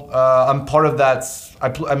Toronto. I'm part of that.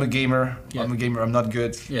 I'm a gamer. I'm a gamer. I'm not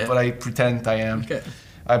good, but I pretend I am.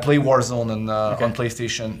 I play Warzone on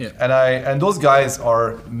PlayStation, and those guys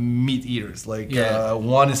are meat eaters. Like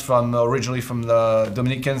one is originally from the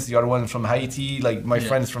Dominicans, the other one from Haiti. Like my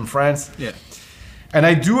friend is from France. And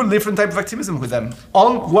I do a different type of activism with them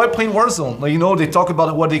while playing Warzone. Like they talk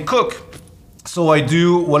about what they cook. So I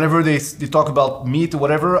do, whenever they talk about meat or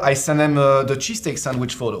whatever, I send them the cheesesteak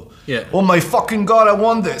sandwich photo. Oh my fucking God, I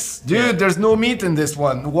want this. Dude, there's no meat in this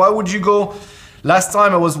one. Why would you go? Last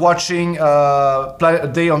time I was watching A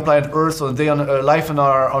Day on Planet Earth, or A Day on Life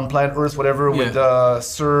on Planet Earth, whatever, with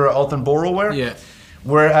Sir Alton Borrower,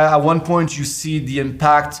 where at one point you see the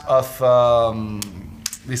impact of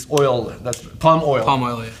this oil, that's palm oil. Palm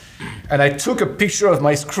oil, And I took a picture of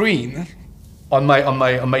my screen on my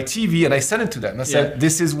TV and I sent it to them. I said,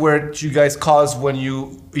 this is what you guys cause when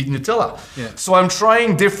you eat Nutella. So I'm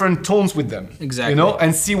trying different tones with them.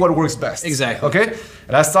 And see what works best. Okay?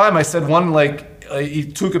 Last time I said one, like,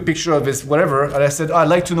 he took a picture of his whatever, and I said, I'd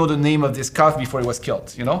like to know the name of this calf before it was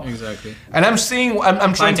killed, And I'm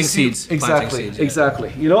trying to see seeds. Exactly.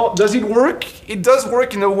 Does it work? It does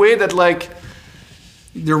work in a way that, like,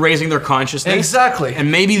 they're raising their consciousness.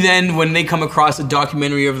 And maybe then when they come across a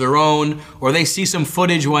documentary of their own, or they see some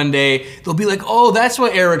footage one day, they'll be like, oh, that's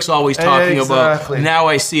what Eric's always talking about. Now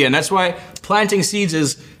I see it. And that's why planting seeds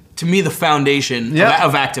is, to me, the foundation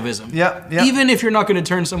of activism. Even if you're not going to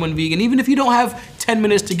turn someone vegan, even if you don't have 10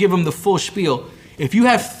 minutes to give them the full spiel, if you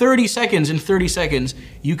have 30 seconds, in 30 seconds,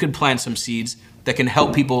 you could plant some seeds that can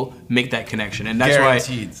help people make that connection. And that's why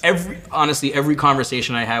every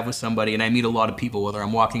conversation I have with somebody, and I meet a lot of people, whether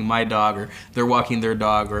I'm walking my dog or they're walking their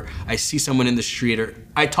dog, or I see someone in the street, or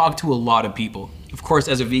I talk to a lot of people. Of course,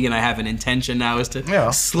 as a vegan, I have an intention now is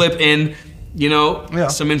to slip in,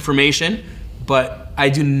 some information, but I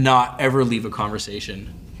do not ever leave a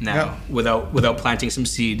conversation now without planting some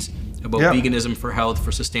seeds about veganism for health, for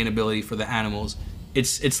sustainability, for the animals.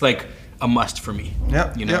 It's like a must for me. And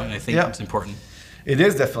I think it's important. It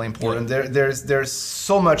is definitely important. There's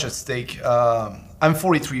so much at stake. I'm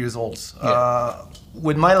 43 years old.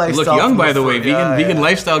 With my lifestyle, you look young, by the way. Vegan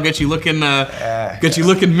lifestyle gets you looking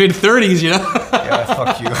mid-30s.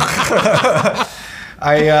 Fuck you.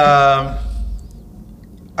 I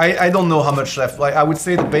don't know how much left. Like I would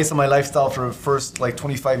say that based on my lifestyle for the first like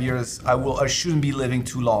 25 years, I shouldn't be living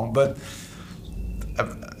too long. But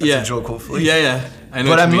that's a joke, hopefully. Yeah. I know.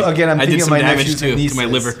 But I'm thinking of my damage nephews and nieces. to my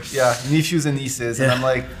liver. Yeah, nephews and nieces, and I'm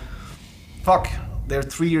like, fuck. They're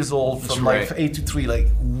 3 years old from like 8 to 3. Like,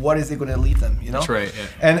 what is it going to lead them? You know. That's right.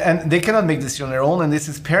 Yeah. And they cannot make decisions on their own. And this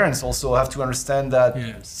is parents also have to understand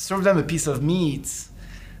that serve them a piece of meat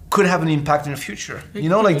could have an impact in the future. You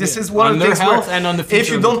know, like this is one on of the their things health where and on the future. If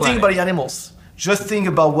you don't think about the animals, just think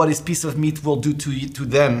about what this piece of meat will do to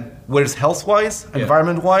them, whether it's health-wise,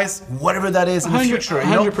 environment-wise, whatever that is in the future.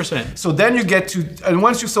 100%. So then you get to, and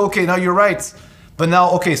once you say, okay, now you're right, but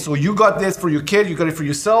now, okay, so you got this for your kid, you got it for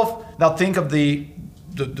yourself. Now think of the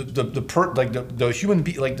human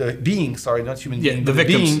being, like the being, sorry, not human being, the but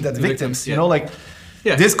victims. the being, that the victims, you know, like.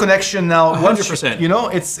 Yeah. This connection now, 100%. You know,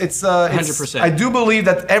 it's 100%. I do believe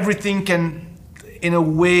that everything can, in a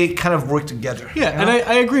way, kind of work together. Yeah, you know? And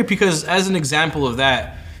I agree, because as an example of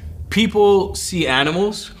that, people see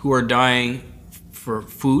animals who are dying for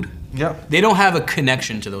food. Yeah. They don't have a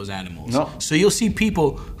connection to those animals. No. So you'll see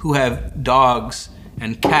people who have dogs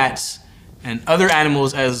and cats and other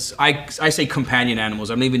animals, as I say companion animals.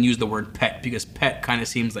 I don't even use the word pet, because pet kind of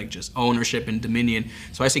seems like just ownership and dominion.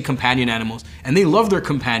 So I say companion animals, and they love their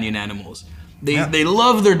companion animals. They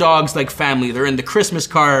love their dogs like family. They're in the Christmas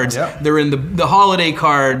cards. Yeah. They're in the holiday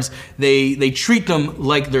cards. They treat them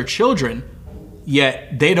like their children,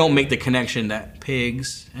 yet they don't make the connection that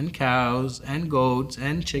pigs and cows and goats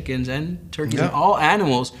and chickens and turkeys and all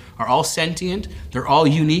animals are all sentient. They're all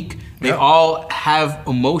unique. They all have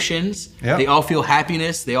emotions. They all feel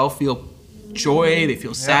happiness. They all feel joy. They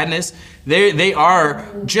feel sadness. They are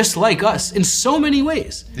just like us in so many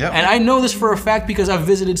ways. And I know this for a fact because I've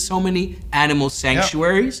visited so many animal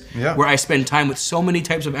sanctuaries where I spend time with so many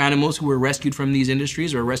types of animals who were rescued from these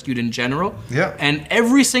industries or rescued in general. And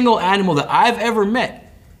every single animal that I've ever met,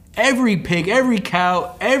 every pig, every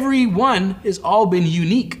cow, every one has all been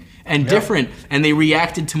unique and different, and they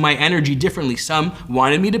reacted to my energy differently. Some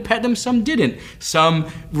wanted me to pet them, some didn't.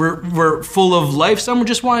 Some were full of life, some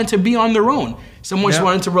just wanted to be on their own. Some just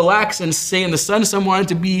wanted to relax and stay in the sun, some wanted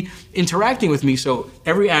to be interacting with me. So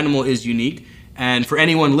every animal is unique, and for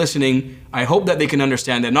anyone listening, I hope that they can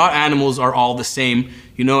understand that not animals are all the same,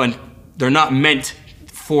 you know, and they're not meant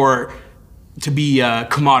to be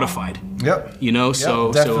commodified. You know,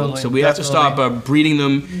 so we have to stop breeding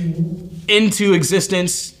them into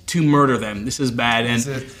existence to murder them. This is bad,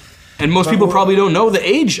 and most people probably don't know the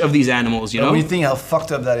age of these animals. You know, when you think how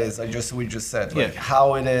fucked up that is, we just said, like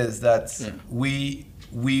how it is that we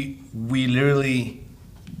literally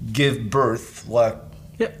give birth, like.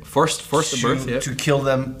 Forced the birth, to kill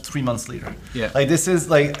them 3 months later. Like this is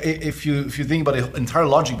like if you think about the entire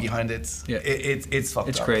logic behind it, it's fucked up.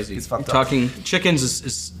 It's crazy. It's fucked up. Talking chickens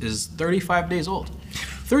is 35 days old.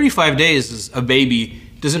 35 days is a baby.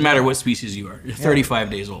 Doesn't matter what species you are. You're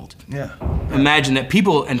 35 days old. Imagine that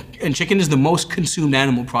people and chicken is the most consumed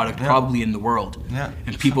animal product probably in the world.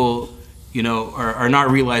 And people, you know, are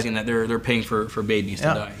not realizing that they're paying for babies to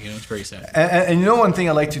die. You know, it's very sad. And you know, one thing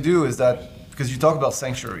I like to do is that, because you talk about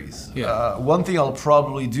sanctuaries, one thing I'll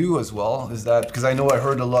probably do as well is that, because I know I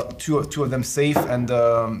heard a lot, two of them safe and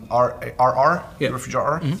RR, Refugee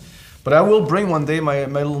RR. But I will bring one day my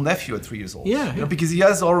little nephew at 3 years old. You know, because he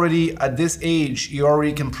has already, at this age, he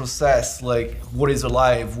already can process like what is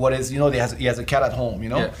alive, what is, you know, he has a cat at home, you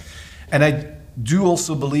know? And I do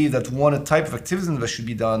also believe that one type of activism that should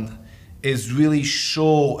be done is really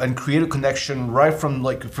show and create a connection right from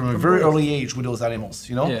a very early age with those animals,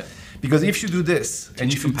 you know? Because if you do this,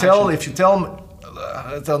 and if you tell I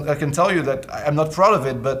can tell you that I'm not proud of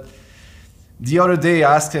it, but the other day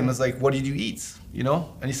I asked him, I was like, what did you eat? You know?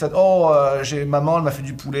 And he said, maman m'a fait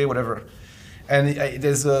du poulet, whatever. And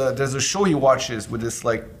there's a show he watches with this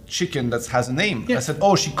like chicken that has a name. I said,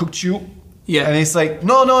 oh, she cooked you? And he's like,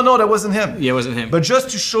 no, that wasn't him. It wasn't him. But just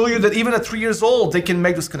to show you that even at 3 years old, they can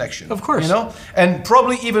make this connection. Of course. You know? And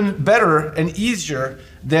probably even better and easier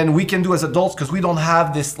than we can do as adults, because we don't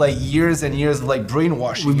have this like years and years of like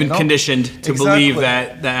brainwashing. We've been conditioned to believe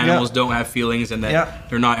that animals don't have feelings and that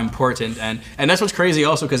they're not important. And that's what's crazy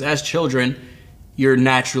also, because as children, you're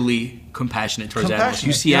naturally compassionate towards animals.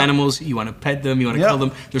 You see animals, you want to pet them, you want to kill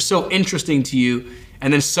them. They're so interesting to you.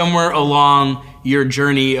 And then somewhere along your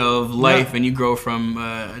journey of life, and you grow from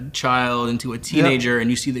a child into a teenager, and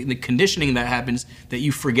you see the conditioning that happens, that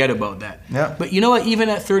you forget about that. But you know what? Even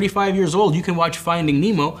at 35 years old, you can watch Finding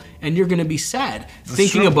Nemo, and you're going to be sad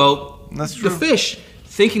thinking about the fish,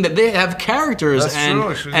 thinking that they have characters.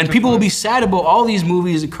 That's true. And people will be sad about all these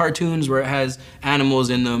movies and cartoons where it has animals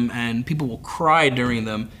in them and people will cry during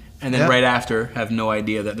them. And then right after, have no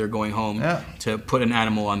idea that they're going home to put an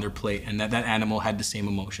animal on their plate, and that animal had the same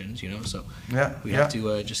emotions, you know. So we have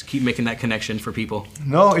to just keep making that connection for people.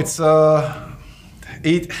 No, it's I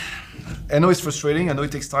know it's frustrating. I know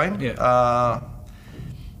it takes time.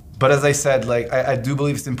 But as I said, like I do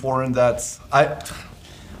believe it's important that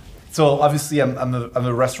So obviously, I'm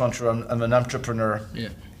a restaurateur. I'm an entrepreneur.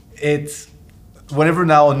 It's whenever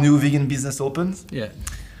now a new vegan business opens.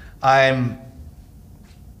 I'm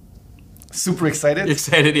super excited.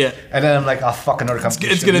 And then I'm like, oh fuck, another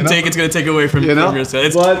competition. It's gonna take away from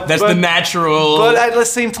yourself. That's the natural. But at the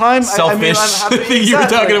same time, selfish I'm happy. thing you were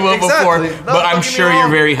talking about before. No, but I'm sure you're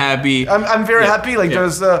very happy. I'm very happy. Like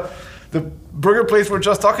there's the burger place we're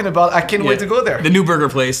just talking about. I can't wait to go there. The new burger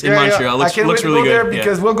place in Montreal looks really good. There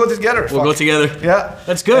because we'll go together. We'll go together.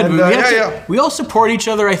 That's good. And, we all support each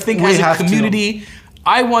other. I think as a community,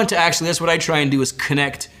 I want to actually. That's what I try and do is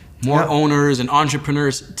connect more owners and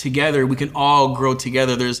entrepreneurs together. We can all grow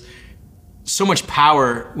together. There's so much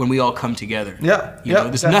power when we all come together.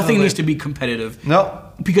 There's nothing needs to be competitive.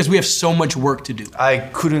 Because we have so much work to do. I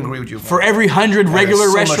couldn't agree with you more. For every 100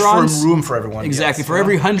 regular restaurants, much room for everyone. Exactly. For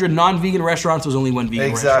every 100 non-vegan restaurants, there's only one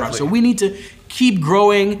vegan restaurant. So we need to keep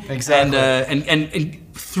growing. And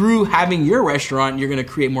through having your restaurant, you're going to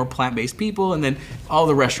create more plant-based people, and then all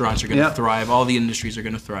the restaurants are going to thrive. All the industries are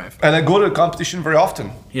going to thrive. And I go to a competition very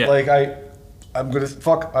often. Like I'm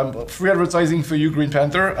free advertising for you, Green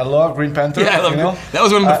Panther. I love Green Panther. I love that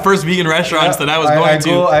was one of the first vegan restaurants that I was going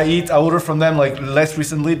to. I order from them like less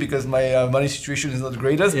recently because my money situation is not the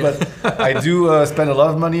greatest, but I do spend a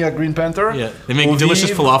lot of money at Green Panther. They make delicious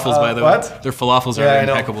falafels, by the way. Their falafels are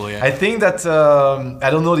impeccable. I think that I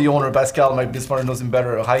don't know the owner, Pascal. My business partner knows him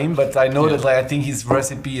better, Haim, but I know that I think his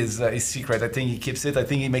recipe is secret. I think he keeps it. I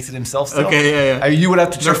think he makes it himself still. You would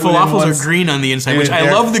have to check. Their falafels are green on the inside, which I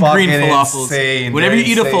love the green falafels. Whenever you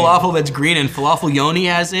eat a falafel that's green, and Falafel Yoni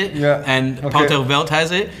has it, and Pantel Welt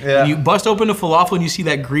has it, and you bust open a falafel and you see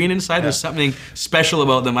that green inside, there's something special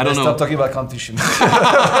about them. I don't know. Stop talking about competition.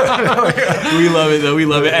 We love it though, we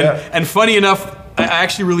love it. And funny enough, I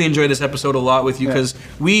actually really enjoy this episode a lot with you because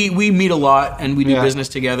we meet a lot and we do business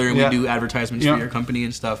together and we do advertisements for your company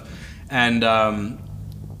and stuff. And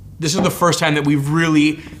this is the first time that we've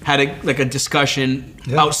really had a discussion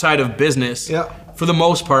outside of business. For the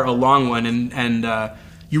most part, a long one, and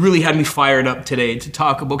you really had me fired up today to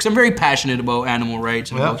talk about, because I'm very passionate about animal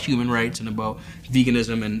rights and about human rights and about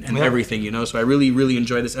veganism and everything, you know, so I really, really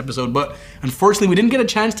enjoyed this episode. But unfortunately, we didn't get a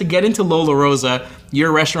chance to get into Lola Rosa,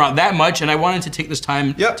 your restaurant, that much, and I wanted to take this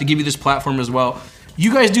time to give you this platform as well.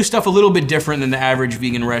 You guys do stuff a little bit different than the average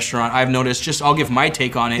vegan restaurant, I've noticed. I'll give my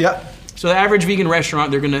take on it. So the average vegan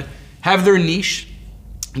restaurant, they're gonna have their niche.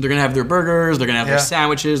 They're gonna have their burgers, they're gonna have their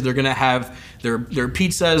sandwiches, they're gonna have their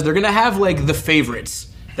pizzas, they're gonna have like the favorites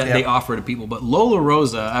that they offer to people. But Lola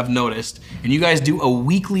Rosa, I've noticed, and you guys do a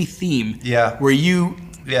weekly theme where you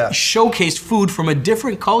showcase food from a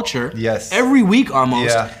different culture every week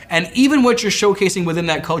almost. And even what you're showcasing within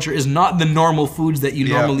that culture is not the normal foods that you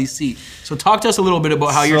normally see. So talk to us a little bit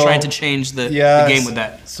about how you're trying to change the game with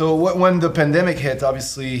that. So when the pandemic hit,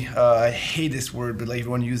 obviously, I hate this word, but like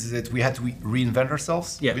everyone uses it, we had to reinvent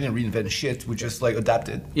ourselves. We didn't reinvent shit, we just like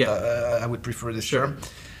adapted. I would prefer this term.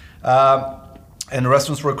 And the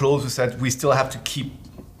restaurants were closed. We said we still have to keep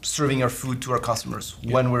serving our food to our customers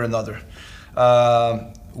one way or another.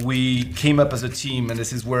 We came up as a team, and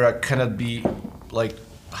this is where I cannot be like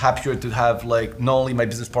happier to have like not only my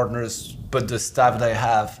business partners but the staff that I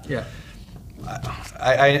have.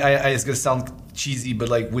 It's gonna sound cheesy, but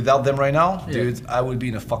like without them right now, dude, I would be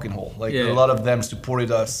in a fucking hole. Like a lot of them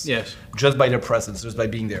supported us just by their presence, just by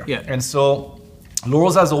being there. And so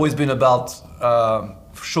Laurel's has always been about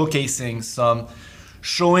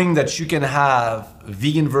showing that you can have a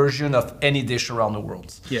vegan version of any dish around the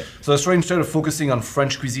world. So that's why instead of focusing on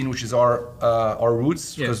French cuisine, which is our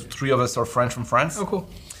roots, because 3 of us are French from France.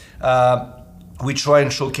 We try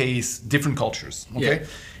and showcase different cultures.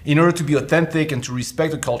 In order to be authentic and to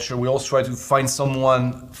respect the culture, we also try to find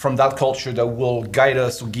someone from that culture that will guide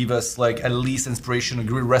us or give us like at least inspiration or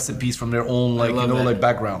great recipes from their own like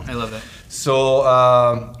background. I love that. So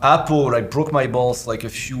Apple, I broke my balls like a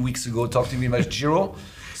few weeks ago talking to me about Giro.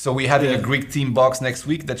 So we have a Greek team box next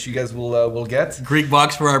week that you guys will get. Greek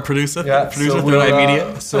box for our producer. Producer so Third Eye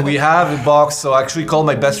Media. So we have a box. So I actually called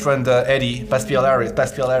my best friend Eddie Paspialaris.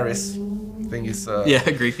 think is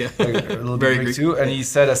Greek, a little bit Greek too. And I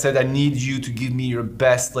said, I need you to give me your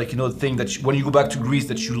best, like, the thing that when you go back to Greece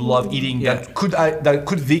that you love eating that could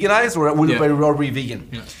veganize or would be already vegan.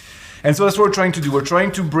 Yeah. And so that's what we're trying to do. We're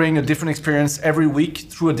trying to bring a different experience every week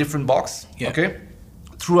through a different box. Yeah. Okay,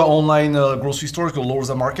 through our online grocery stores called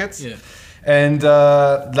Lorza Markets. Yeah. And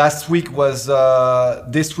this week was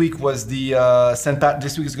this week is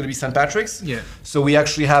going to be St. Patrick's. Yeah. So we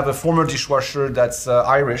actually have a former dishwasher that's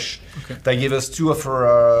Irish that gave us 2 of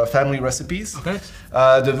her family recipes. Okay.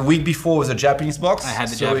 The week before was a Japanese box. I had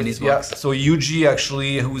the Japanese box. Yeah. So Yuji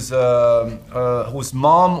actually, whose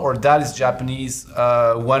mom or dad is Japanese,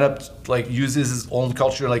 went up uses his own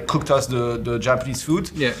culture, cooked us the Japanese food.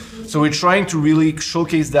 Yeah. So we're trying to really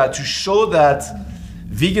showcase that, to show that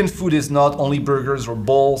vegan food is not only burgers or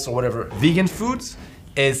bowls or whatever. Vegan food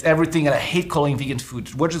is everything, and I hate calling vegan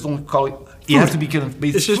food. What just don't call it? You have to be kind of.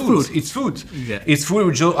 It's just food. It's food. Yeah. It's food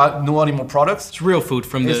with no animal products. It's real food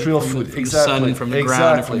from the sun, from the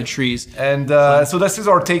ground, and from the trees. And so this is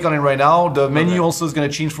our take on it right now. The menu also is going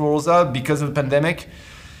to change for Lorza because of the pandemic.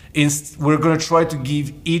 We're going to try to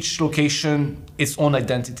give each location its own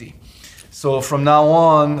identity. So from now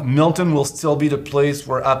on, Milton will still be the place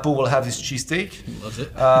where Apo will have his cheesesteak. Loves it.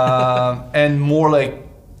 And more like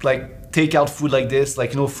takeout food like this,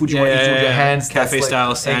 food you want to eat with your hands.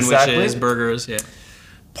 Cafe-style sandwiches, burgers, yeah.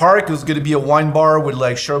 Park is going to be a wine bar with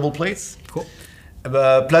shareable plates. Cool.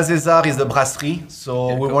 Place des Arts is the brasserie.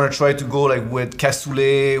 So we want to try to go with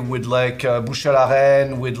cassoulet, with bouche à la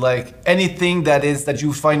reine, with anything that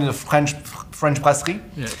you find in a French brasserie.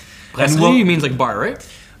 Yeah. Brasserie means bar, right?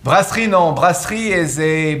 Brasserie, no. Brasserie is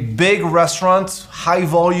a big restaurant, high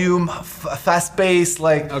volume, fast paced,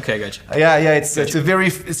 Okay, gotcha. Yeah, it's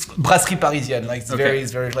brasserie parisienne. It's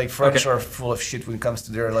very French are full of shit when it comes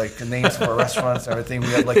to their names for restaurants and everything. We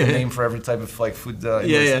have a name for every type of food.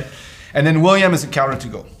 Yeah. And then William is a counter to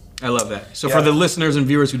go. I love that. So for the listeners and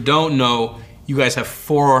viewers who don't know, you guys have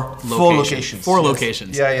 4 locations. 4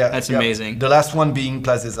 locations. Yeah. That's amazing. The last one being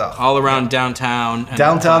Place des Arts. All around downtown.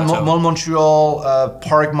 Mall Montreal,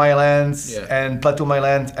 Park Mylands, and Plateau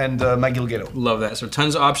Myland, and McGill Ghetto. Love that. So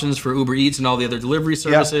tons of options for Uber Eats and all the other delivery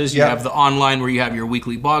services. You have the online where you have your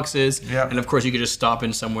weekly boxes. Yeah. And of course you could just stop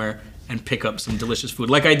in somewhere and pick up some delicious food,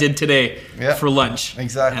 like I did today for lunch.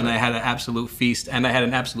 Exactly. And I had an absolute feast, and I had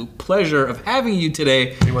an absolute pleasure of having you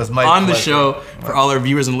today on the show. For all our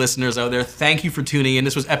viewers and listeners out there, thank you for tuning in.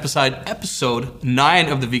 This was episode 9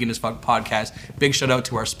 of the Vegan as Fuck podcast. Big shout out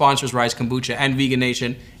to our sponsors, Rise Kombucha and Vegan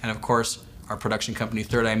Nation, and of course, our production company,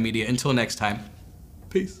 Third Eye Media. Until next time,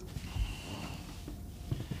 peace.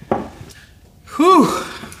 Whew.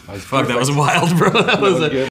 Fuck, that was wild, bro. That was good.